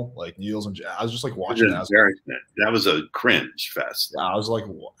Kimmel, like Niels and I was just like watching that. That was a cringe fest. Yeah, I was like,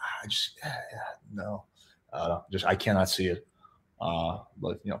 no, I cannot see it.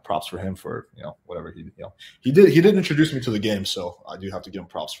 But props for him for whatever he did introduce me to the game, so I do have to give him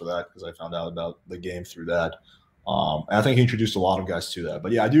props for that because I found out about the game through that. And I think he introduced a lot of guys to that.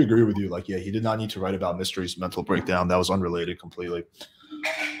 But yeah, I do agree with you. Like, yeah, he did not need to write about Mystery's mental breakdown. That was unrelated completely.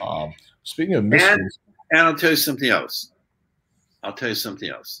 Speaking of mysteries, and I'll tell you something else.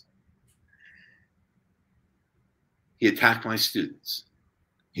 He attacked my students.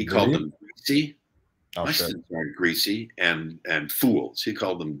 He called them greasy. My students aren't greasy and fools. He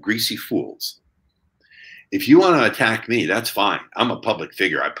called them greasy fools. If you want to attack me, that's fine. I'm a public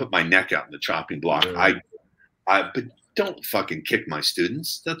figure. I put my neck out in the chopping block. But don't fucking kick my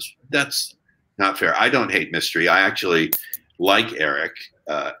students. That's not fair. I don't hate Mystery. I actually like Eric.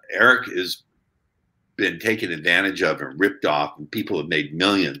 Eric has been taken advantage of and ripped off, and people have made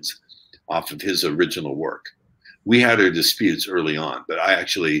millions off of his original work. We had our disputes early on, but I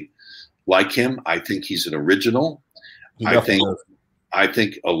actually like him. I think he's an original. I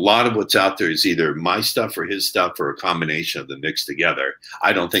think a lot of what's out there is either my stuff or his stuff or a combination of them mixed together.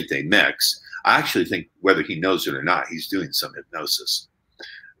 I don't think they mix. I actually think whether he knows it or not, he's doing some hypnosis.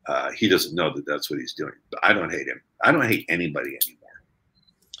 He doesn't know that that's what he's doing. But I don't hate him. I don't hate anybody anymore.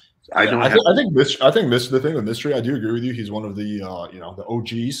 I think the thing with Mystery, I do agree with you. He's one of the the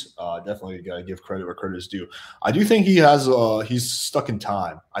OGs. Definitely gotta give credit where credit is due. I do think he has he's stuck in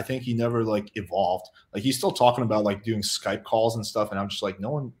time. I think he never like evolved. Like he's still talking about like doing Skype calls and stuff, and I'm just like, no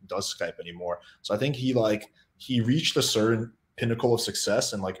one does Skype anymore. So I think he reached a certain pinnacle of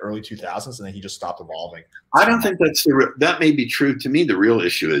success in like early 2000s, and then he just stopped evolving. I don't think that may be true. To me, the real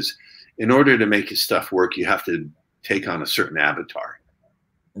issue is in order to make his stuff work, you have to take on a certain avatar.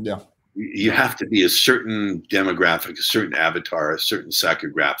 Yeah. You have to be a certain demographic, a certain avatar, a certain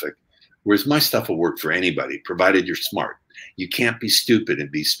psychographic, whereas my stuff will work for anybody, provided you're smart. You can't be stupid and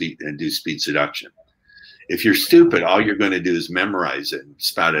do speed seduction. If you're stupid, all you're going to do is memorize it and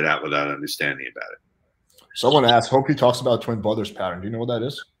spout it out without understanding about it. Someone asked, hope he talks about twin brothers pattern. Do you know what that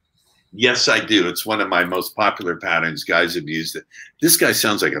is? Yes, I do. It's one of my most popular patterns. Guys have used it. This guy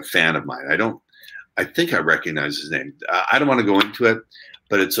sounds like a fan of mine. I think I recognize his name. I don't want to go into it,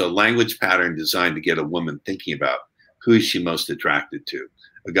 but it's a language pattern designed to get a woman thinking about who is she most attracted to.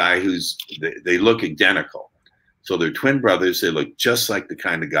 A guy they look identical. So they're twin brothers. They look just like the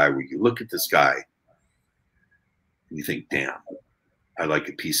kind of guy where you look at this guy and you think, damn, I like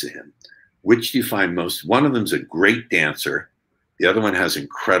a piece of him. Which do you find most? One of them's a great dancer. The other one has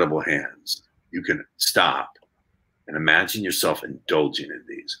incredible hands. You can stop and imagine yourself indulging in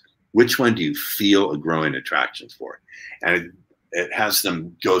these. Which one do you feel a growing attraction for? And it has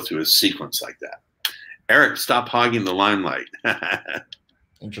them go through a sequence like that. Eric, stop hogging the limelight.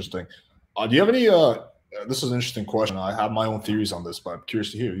 Interesting. Do you have any this is an interesting question. I have my own theories on this, but I'm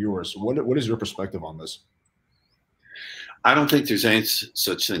curious to hear yours. What is your perspective on this? I don't think there's any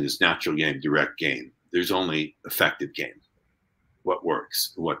such thing as natural game, direct game. There's only effective game. What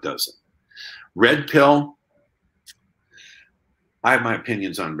works, what doesn't. Red pill, I have my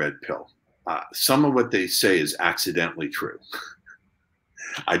opinions on red pill. Some of what they say is accidentally true.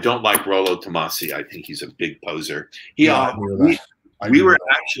 I don't like Rollo Tomasi. I think he's a big poser. He We were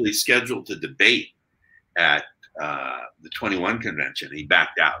actually scheduled to debate at the 21 convention. He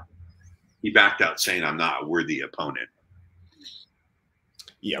backed out. He backed out saying, I'm not a worthy opponent.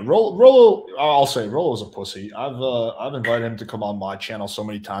 Yeah, Rollo. I'll say Rollo's a pussy. I've invited him to come on my channel so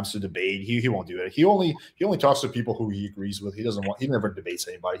many times to debate. He won't do it. He only talks to people who he agrees with. He doesn't want. He never debates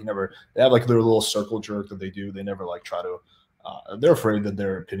anybody. He never. They have like their little circle jerk that they do. They never like try to. They're afraid that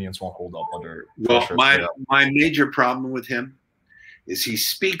their opinions won't hold up under pressure. Well, my major problem with him is he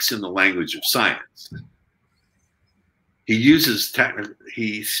speaks in the language of science.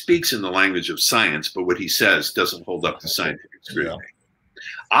 He speaks in the language of science, but what he says doesn't hold up to scientific scrutiny. Yeah.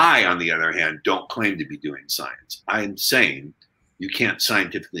 I, on the other hand, don't claim to be doing science. I'm saying you can't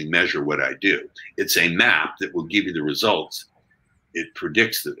scientifically measure what I do. It's a map that will give you the results it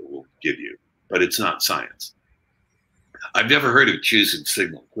predicts that it will give you, but it's not science. I've never heard of choosing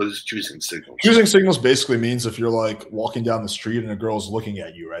signals. What is choosing signals? Choosing signals basically means if you're like walking down the street and a girl's looking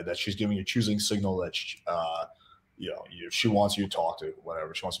at you, right, that she's giving you a choosing signal that she wants you to talk to,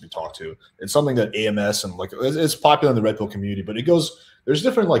 whatever she wants to be talked to. It's something that AMS and like it's popular in the red pill community, but there's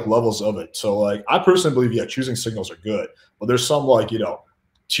different like levels of it. So like I personally believe, yeah, choosing signals are good, but there's some like,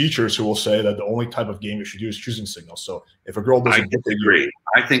 teachers who will say that the only type of game you should do is choosing signals. So if a girl doesn't agree,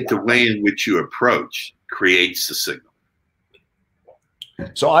 I think the way in which you approach creates the signal.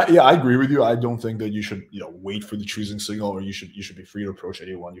 So I agree with you. I don't think that you should, wait for the choosing signal, or you should be free to approach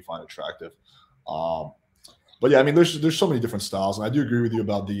anyone you find attractive. But yeah, I mean, there's so many different styles, and I do agree with you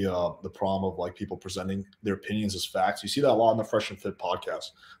about the problem of like people presenting their opinions as facts. You see that a lot on the Fresh and Fit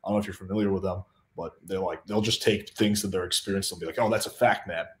podcast. I don't know if you're familiar with them, but they'll just take things that they're experienced and be like, oh, that's a fact,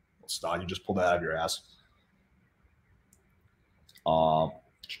 man. It's not. You just pull that out of your ass.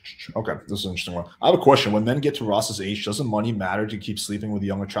 Okay, this is an interesting one. I have a question. When men get to Ross's age, doesn't money matter to keep sleeping with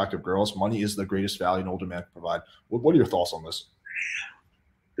young, attractive girls? Money is the greatest value an older man can provide. What are your thoughts on this?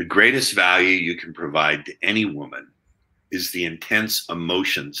 The greatest value you can provide to any woman is the intense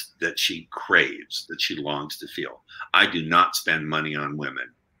emotions that she craves, that she longs to feel. I do not spend money on women.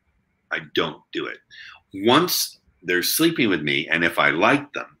 I don't do it. Once they're sleeping with me, and if I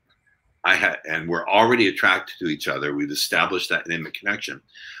like them, and we're already attracted to each other, we've established that intimate connection,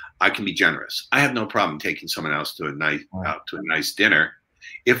 I can be generous. I have no problem taking someone else to out to a nice dinner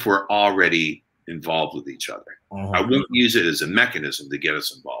if we're already involved with each other. I won't use it as a mechanism to get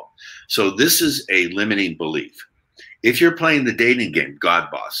us involved. So this is a limiting belief. If you're playing the dating game, God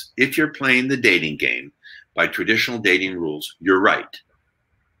boss, if you're playing the dating game by traditional dating rules, you're right.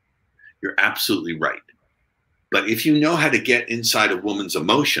 You're absolutely right. But if you know how to get inside a woman's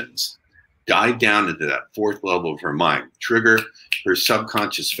emotions, dive down into that fourth level of her mind, trigger her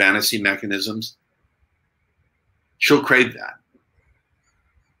subconscious fantasy mechanisms, she'll crave that.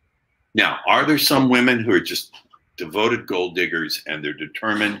 Now, are there some women who are just devoted gold diggers and they're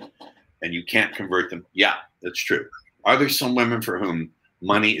determined and you can't convert them? Yeah, that's true. Are there some women for whom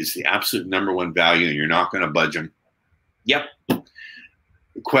money is the absolute #1 value and you're not going to budge them? Yep.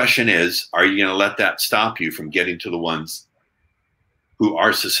 The question is, are you going to let that stop you from getting to the ones who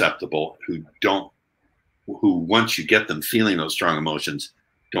are susceptible, who once you get them feeling those strong emotions,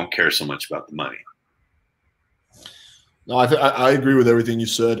 don't care so much about the money? No, I agree with everything you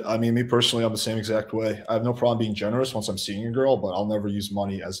said. I mean, me personally, I'm the same exact way. I have no problem being generous once I'm seeing a girl, but I'll never use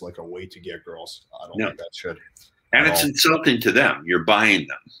money as like a way to get girls. I don't think that should. And it's insulting to them. You're buying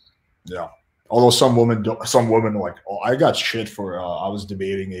them. Yeah. Although some women like, oh, I got shit for, I was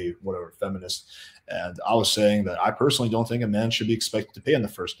debating a feminist, and I was saying that I personally don't think a man should be expected to pay on the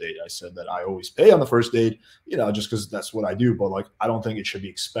first date. I said that I always pay on the first date, just because that's what I do. But like, I don't think it should be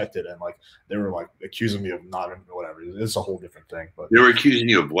expected. And like, they were like accusing me of not, whatever. It's a whole different thing. But they were accusing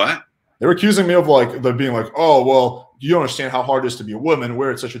you of what? They were accusing me of like, they're being like, oh, well, you don't understand how hard it is to be a woman.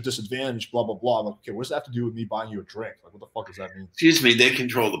 We're at such a disadvantage, blah, blah, blah. I'm like, okay, what does that have to do with me buying you a drink? Like, what the fuck does that mean? Excuse me, they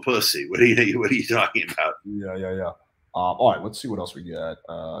control the pussy. What are you talking about? Yeah. All right, let's see what else we got.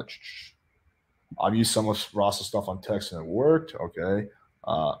 I've used some of Ross's stuff on text and it worked. Okay.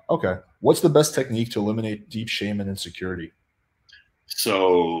 Okay. What's the best technique to eliminate deep shame and insecurity?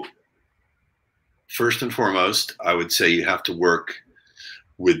 So first and foremost, I would say you have to work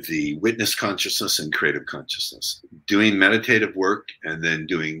with the witness consciousness and creative consciousness, doing meditative work and then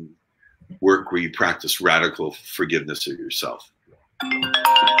doing work where you practice radical forgiveness of yourself,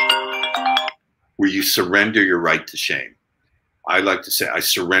 where you surrender your right to shame. I like to say I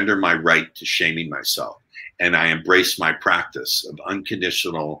surrender my right to shaming myself, and I embrace my practice of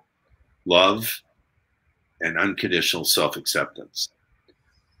unconditional love and unconditional self-acceptance.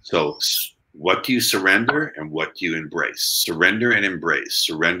 So what do you surrender and what do you embrace? Surrender and embrace,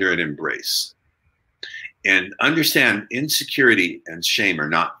 surrender and embrace. And understand insecurity and shame are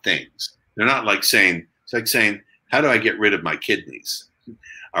not things. They're not like saying, it's like saying, how do I get rid of my kidneys?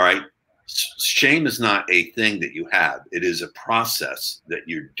 All right. Shame is not a thing that you have. It is a process that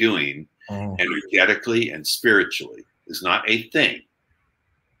you're doing energetically and spiritually. It's not a thing.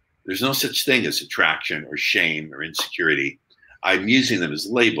 There's no such thing as attraction or shame or insecurity. I'm using them as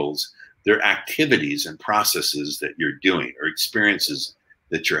labels. They're activities and processes that you're doing or experiences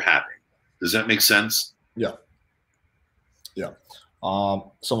that you're having. Does that make sense? Yeah. Yeah.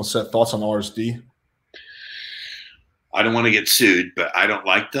 Someone said thoughts on RSD. I don't want to get sued, but I don't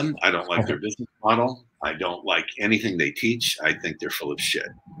like them. I don't like their business model. I don't like anything they teach. I think they're full of shit.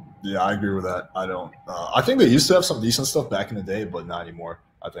 Yeah, I agree with that. I don't. I think they used to have some decent stuff back in the day, but not anymore.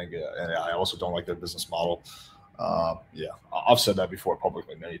 I think, and I also don't like their business model. Yeah, I've said that before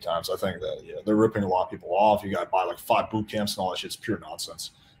publicly many times. I think that they're ripping a lot of people off. You got to buy like 5 boot camps and all that shit. It's pure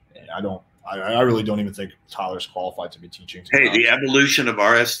nonsense. And I really don't even think Tyler's qualified to be teaching. Hey, the evolution of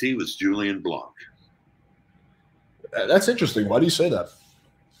RSD was Julian Blanc. That's interesting. Why do you say that?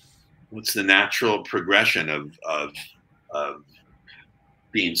 What's the natural progression of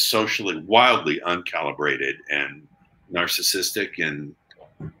being socially wildly uncalibrated and narcissistic and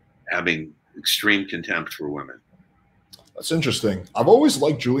having extreme contempt for women? That's interesting. I've always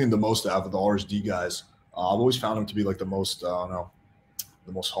liked Julian the most out of the RSD guys. I've always found him to be like the most, I don't know,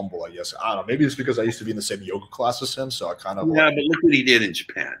 the most humble, I guess. I don't know. Maybe it's because I used to be in the same yoga class as him, so I kind of but look what he did in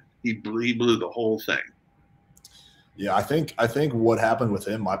Japan. He blew the whole thing. Yeah, I think what happened with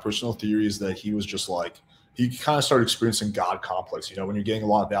him, my personal theory is that he was just like, he kind of started experiencing God complex. You know, when you're getting a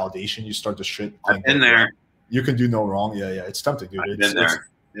lot of validation, you start to shit. I've been there. You can do no wrong. Yeah, it's tempting, dude. I've been there.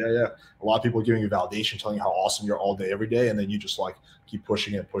 Yeah. A lot of people are giving you validation, telling you how awesome you're all day, every day, and then you just like keep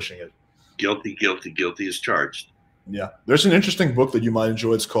pushing it. Guilty as charged. Yeah. There's an interesting book that you might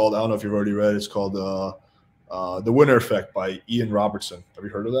enjoy. It's called, I don't know if you've already read it. It's called The Winner Effect by Ian Robertson. Have you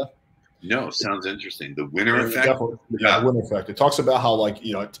heard of that? No, sounds interesting. The Winner Effect? Yeah, The Winner Effect. It talks about how, like,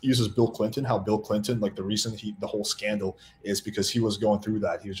 you know, it uses Bill Clinton, how Bill Clinton, like the reason the whole scandal is because he was going through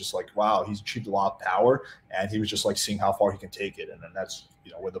that. He was just like, wow, he's achieved a lot of power, and he was just like seeing how far he can take it. And then that's,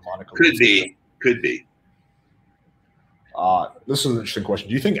 you know, where the moniker could be. This is an interesting question.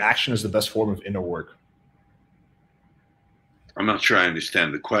 Do you think action is the best form of inner work? I'm not sure I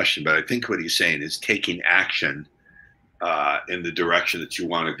understand the question, but I think what he's saying is taking action in the direction that you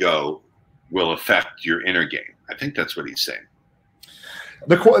want to go will affect your inner game. I think that's what he's saying.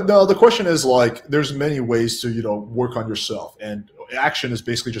 The question is, like, there's many ways to, you know, work on yourself, and action is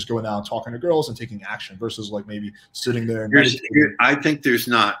basically just going out and talking to girls and taking action versus like maybe sitting there. And I think they're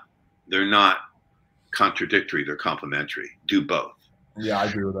not contradictory. They're complementary. Do both. Yeah, I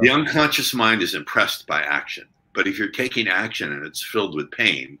agree with that. The unconscious mind is impressed by action, but if you're taking action and it's filled with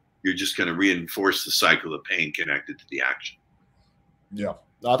pain, you're just going to reinforce the cycle of pain connected to the action. Yeah,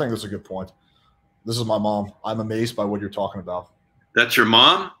 I think that's a good point. This is my mom. I'm amazed by what you're talking about. That's your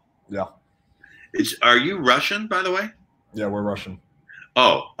mom? Yeah. Are you Russian, by the way? Yeah, we're Russian.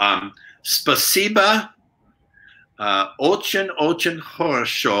 Oh, spasiba, очень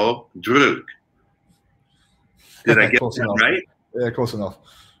хорошо, друг. Did I get that right? Yeah, close enough.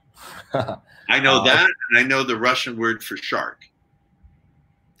 I know that, and I know the Russian word for shark.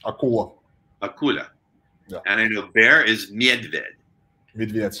 Akula. Yeah. And I know bear is medved.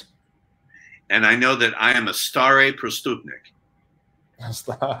 Medved. And I know that I am a stare prostupnik.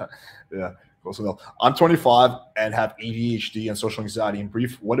 Yeah, close enough. I'm 25 and have ADHD and social anxiety. In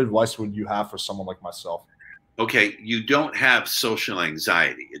brief, what advice would you have for someone like myself? Okay, you don't have social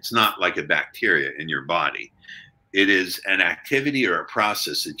anxiety. It's not like a bacteria in your body. It is an activity or a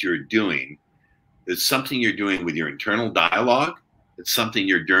process that you're doing. It's something you're doing with your internal dialogue. It's something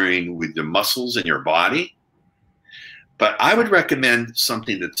you're doing with the muscles in your body. But I would recommend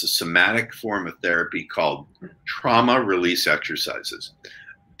something that's a somatic form of therapy called trauma release exercises.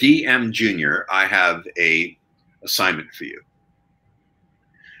 DM Junior, I have a assignment for you.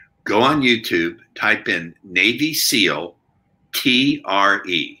 Go on YouTube, type in Navy SEAL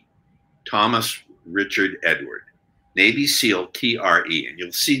TRE, Thomas Richard Edward. Navy SEAL TRE, and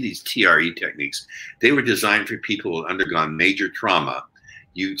you'll see these TRE techniques. They were designed for people who have undergone major trauma.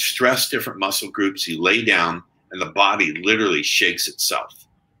 You stress different muscle groups, you lay down, and the body literally shakes itself.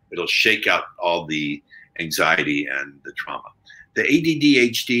 It'll shake out all the anxiety and the trauma. The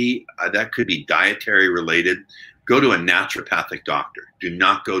ADHD, that could be dietary related. Go to a naturopathic doctor. Do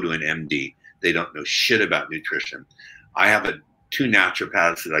not go to an MD. They don't know shit about nutrition. I have 2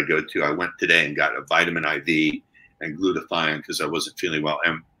 naturopaths that I go to. I went today and got a vitamin IV and glutathione because I wasn't feeling well.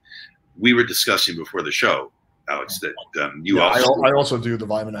 And we were discussing before the show, Alex, that you Yeah, also. I also do the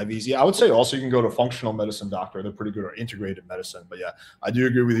vitamin IVs. Yeah, I would say also you can go to functional medicine doctor. They're pretty good, or integrated medicine. But yeah, I do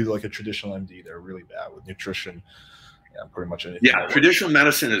agree with you. Like a traditional MD, they're really bad with nutrition. Yeah, pretty much anything. Yeah, traditional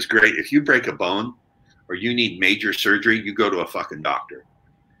medicine is great. If you break a bone or you need major surgery, you go to a fucking doctor.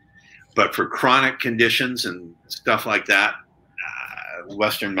 But for chronic conditions and stuff like that,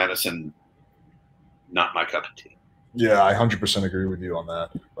 Western medicine, not my cup of tea. Yeah, I 100% agree with you on that.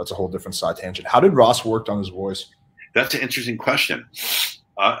 That's a whole different side tangent. How did Ross work on his voice? That's an interesting question.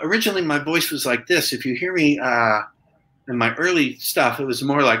 Originally, my voice was like this. If you hear me in my early stuff, it was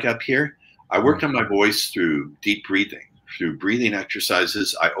more like up here. I worked on my voice through deep breathing, through breathing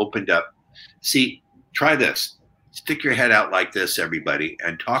exercises. I opened up. See, try this. Stick your head out like this, everybody,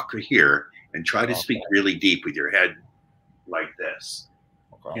 and talk here and try to speak really deep with your head like this.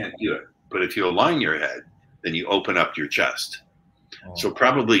 Can't do it. But if you align your head, then you open up your chest. So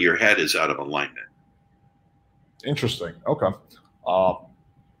probably your head is out of alignment. Interesting. Okay.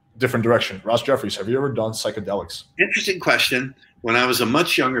 Different direction. Ross Jeffries, have you ever done psychedelics? Interesting question. When I was a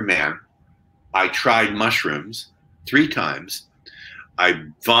much younger man, I tried mushrooms 3 times. I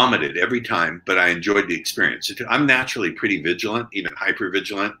vomited every time, but I enjoyed the experience. I'm naturally pretty vigilant, even hyper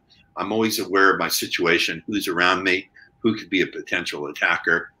vigilant. I'm always aware of my situation, who's around me, who could be a potential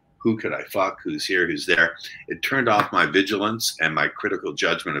attacker, who could I fuck, who's here, who's there. It turned off my vigilance and my critical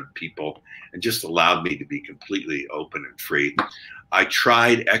judgment of people and just allowed me to be completely open and free. I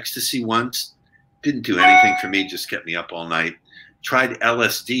tried ecstasy once, didn't do anything for me, just kept me up all night. Tried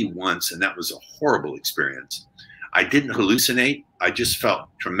LSD once, and that was a horrible experience. I didn't hallucinate. I just felt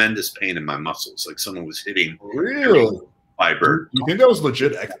tremendous pain in my muscles, like someone was hitting fiber. You think that was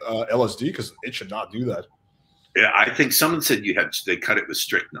legit LSD? Because it should not do that. Yeah, I think someone said they cut it with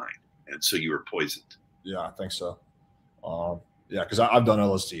strychnine, and so you were poisoned. Yeah, I think so. Yeah, because I've done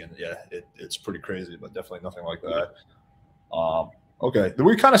LSD, and yeah, it's pretty crazy, but definitely nothing like that. Okay,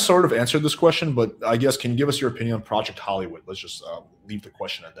 we kind of sort of answered this question, but I guess can you give us your opinion on Project Hollywood? Let's just leave the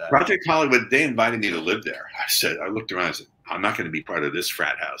question at that. Project Hollywood, they invited me to live there. I looked around, I said, I'm not going to be part of this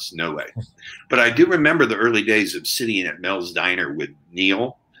frat house. No way. But I do remember the early days of sitting at Mel's Diner with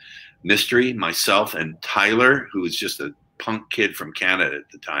Neil Mystery, myself, and Tyler, who was just a punk kid from Canada at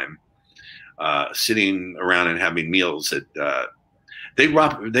the time, sitting around and having meals at they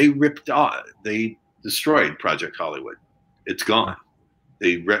destroyed Project Hollywood. It's gone.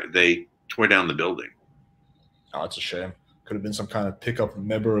 They tore down the building. Oh, it's a shame. Could have been some kind of pickup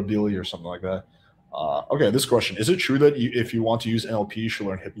memorabilia or something like that. Okay, this question. Is it true that if you want to use NLP, you should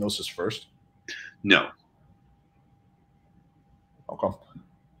learn hypnosis first? No. Okay.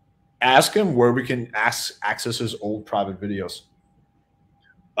 Ask him where we can access his old private videos.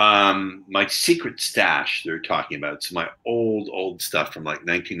 My secret stash they're talking about. It's my old stuff from like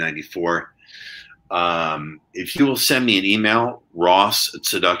 1994. If you will send me an email,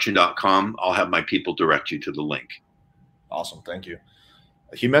 ross@seduction.com, I'll have my people direct you to the link. Awesome. Thank you.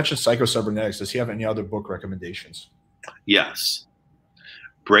 He mentioned Psycho-Cybernetics. Does he have any other book recommendations? Yes.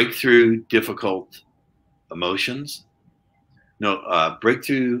 Breakthrough Difficult Emotions. No,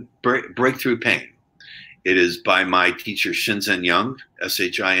 Breakthrough Pain. It is by my teacher, Shinzen Young,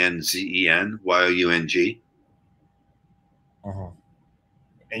 SHINZEN YOUNG.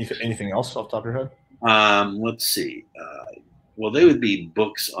 Anything else off the top of your head? Let's see. Well, they would be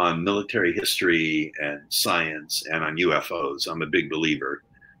books on military history and science and on UFOs. I'm a big believer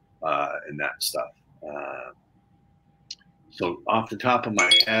in that stuff. So off the top of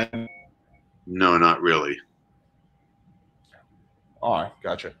my head, no, not really. All right,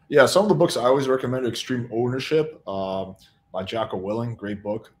 gotcha. Yeah, some of the books I always recommend: Extreme Ownership by Jocko Willing, great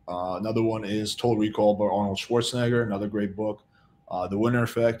book. Another one is Total Recall by Arnold Schwarzenegger, another great book. The Winner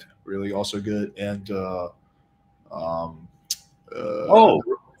Effect, really also good. And I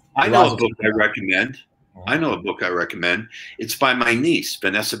know a book I recommend. I know a book I recommend. It's by my niece,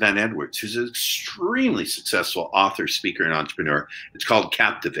 Vanessa Van Edwards, who's an extremely successful author, speaker, and entrepreneur. It's called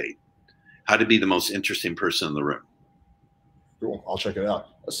Captivate: How to Be the Most Interesting Person in the Room. Cool. I'll check it out.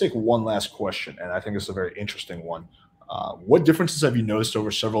 Let's take one last question, and I think it's a very interesting one. What differences have you noticed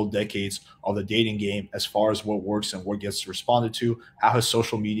over several decades of the dating game as far as what works and what gets responded to? How has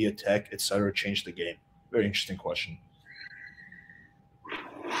social media, tech, etc., changed the game? Very interesting question.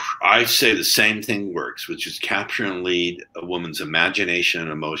 I say the same thing works, which is capture and lead a woman's imagination and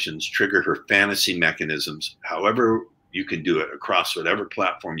emotions, trigger her fantasy mechanisms, however you can do it, across whatever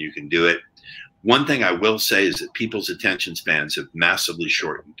platform you can do it. One thing I will say is that people's attention spans have massively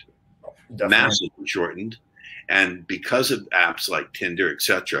shortened. Massively shortened. And because of apps like Tinder,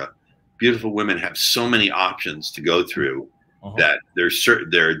 etc., beautiful women have so many options to go through that their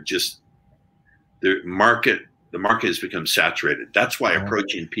market The market has become saturated. That's why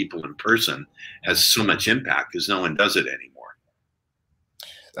approaching people in person has so much impact, because no one does it anymore.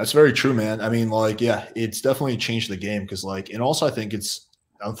 That's very true, man. I mean, like, yeah, it's definitely changed the game because, like, and also I think it's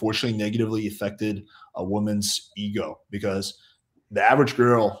unfortunately negatively affected a woman's ego because the average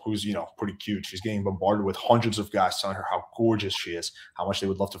girl who's, pretty cute, she's getting bombarded with hundreds of guys telling her how gorgeous she is, how much they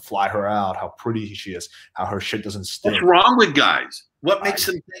would love to fly her out, how pretty she is, how her shit doesn't What's stink. wrong with guys? What makes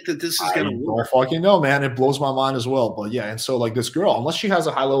them think that this is going to work? I don't fucking know, man. It blows my mind as well. But yeah, and so like this girl, unless she has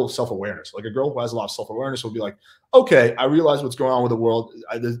a high level of self awareness, like a girl who has a lot of self awareness will be like, okay, I realize what's going on with the world.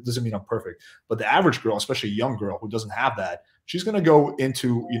 This doesn't mean I'm perfect. But the average girl, especially a young girl who doesn't have that, she's gonna go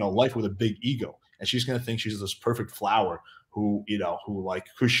into life with a big ego, and she's gonna think she's this perfect flower who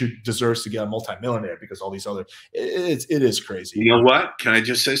should deserves to get a multimillionaire because all these other it is crazy. You know what? Can I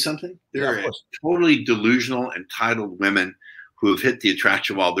just say something? There are totally delusional, entitled women who have hit the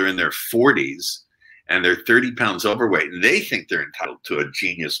attraction while they're in their 40s and they're 30 pounds overweight, and they think they're entitled to a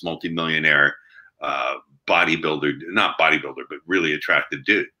genius multimillionaire bodybuilder, not bodybuilder, but really attractive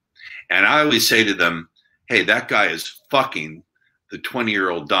dude. And I always say to them, hey, that guy is fucking the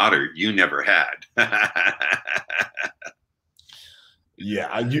 20-year-old daughter you never had. Yeah.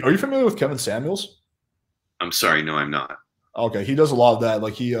 Are you familiar with Kevin Samuels? I'm sorry. No, I'm not. Okay, he does a lot of that.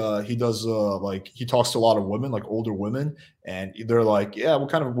 Like he does like he talks to a lot of women, like older women, and they're like, yeah,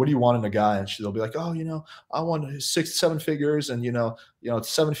 what do you want in a guy? And they'll be like, oh, I want 6, 7 figures, and it's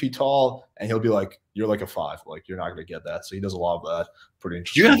 7 feet tall, and he'll be like, you're like a 5, like you're not gonna get that. So he does a lot of that. Pretty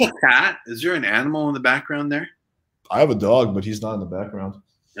interesting. Do you have a cat? Is there an animal in the background there? I have a dog, but he's not in the background.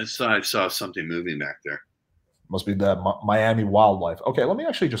 I saw something moving back there. Must be that Miami wildlife. Okay, let me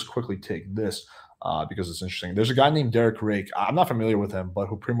actually just quickly take this. Because it's interesting. There's a guy named Derek Rake. I'm not familiar with him, but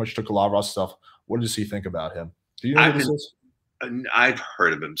who pretty much took a lot of our stuff. What does he think about him? Do you know who this is? I've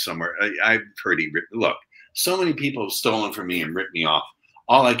heard of him somewhere. I've heard look, so many people have stolen from me and ripped me off.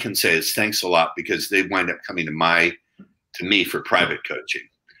 All I can say is thanks a lot, because they wind up coming to me for private coaching.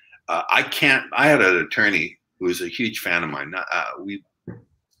 I had an attorney who was a huge fan of mine. We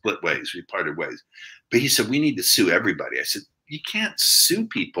split ways. We parted ways. But he said, we need to sue everybody. I said, you can't sue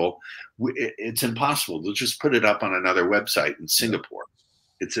people. It's impossible. They'll just put it up on another website in Singapore.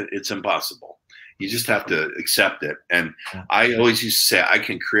 It's impossible. You just have to accept it. And I always used to say, I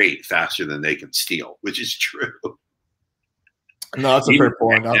can create faster than they can steal, which is true. No, that's a fair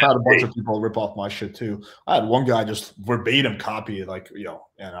point. I've had a bunch of people rip off my shit too. I had one guy just verbatim copy it,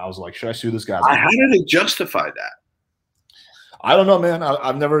 and I was like, should I sue this guy? How did they justify that? I don't know, man.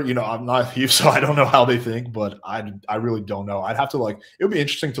 I've never, I'm not a so I don't know how they think, but I really don't know. I'd have to it would be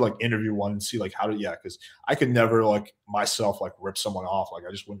interesting to interview one and see because I could never myself rip someone off. I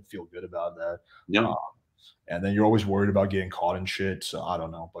just wouldn't feel good about that. No. And then you're always worried about getting caught in shit. So I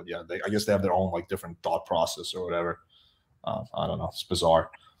don't know, but yeah, I guess they have their own different thought process or whatever. I don't know. It's bizarre.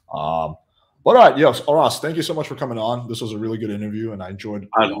 But all right, yes, Ross, thank you so much for coming on. This was a really good interview, and I enjoyed.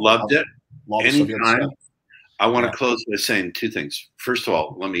 I loved it. Anytime. I want to close by saying 2 things. First of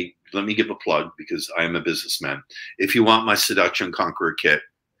all, let me give a plug, because I am a businessman. If you want my Seduction Conqueror kit,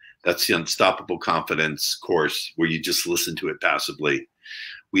 that's the Unstoppable Confidence course where you just listen to it passively.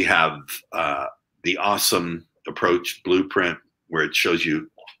 We have the awesome approach blueprint, where it shows you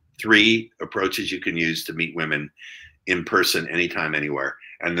 3 approaches you can use to meet women in person, anytime, anywhere.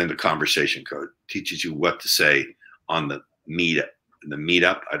 And then the conversation code teaches you what to say on the meetup.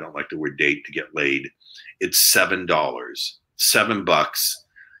 I don't like the word date, to get laid. It's $7, $7.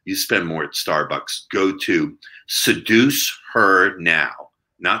 You spend more at Starbucks. Go to Seduce Her Now,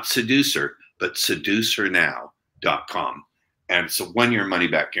 not seducer, but seducehernow.com. And it's a 1-year money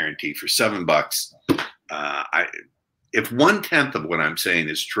back guarantee for $7. If 1/10 of what I'm saying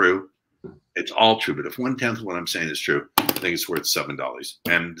is true, it's all true. But if 1/10 of what I'm saying is true, I think it's worth $7.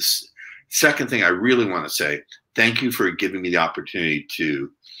 And the second thing I really want to say, thank you for giving me the opportunity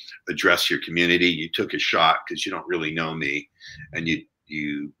to address your community. You took a shot because you don't really know me, and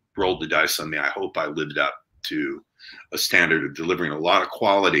you rolled the dice on me. I hope I lived up to a standard of delivering a lot of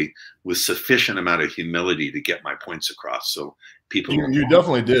quality with sufficient amount of humility to get my points across. So people, you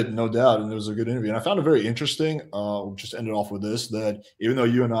definitely did, no doubt, and it was a good interview. And I found it very interesting. We'll just end it off with this: that even though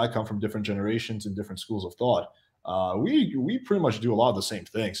you and I come from different generations and different schools of thought, we pretty much do a lot of the same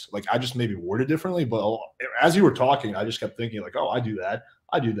things. I just maybe worded differently, but as you were talking, I just kept thinking oh, I do that.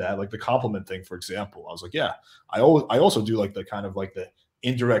 The compliment thing, for example. I was like, yeah, I also do the kind of the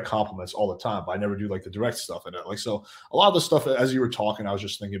indirect compliments all the time, but I never do the direct stuff. And so a lot of the stuff as you were talking, I was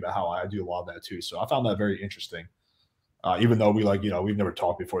just thinking about how I do a lot of that too. So I found that very interesting. Even though we've never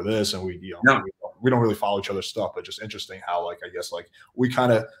talked before this, and we we don't really follow each other's stuff, but just interesting how like I guess like we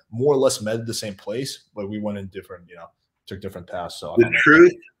kind of more or less met at the same place, but we went in different, took different paths. So the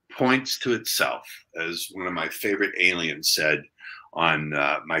truth points to itself, as one of my favorite aliens said on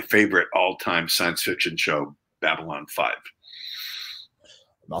my favorite all-time science fiction show, Babylon 5.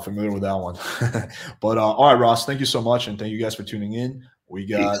 Not familiar with that one. But all right, Ross, thank you so much. And thank you guys for tuning in. We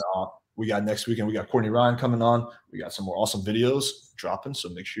got next weekend, we got Courtney Ryan coming on. We got some more awesome videos dropping. So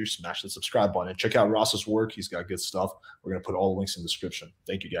make sure you smash the subscribe button and check out Ross's work. He's got good stuff. We're going to put all the links in the description.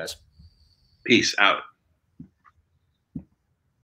 Thank you guys. Peace out.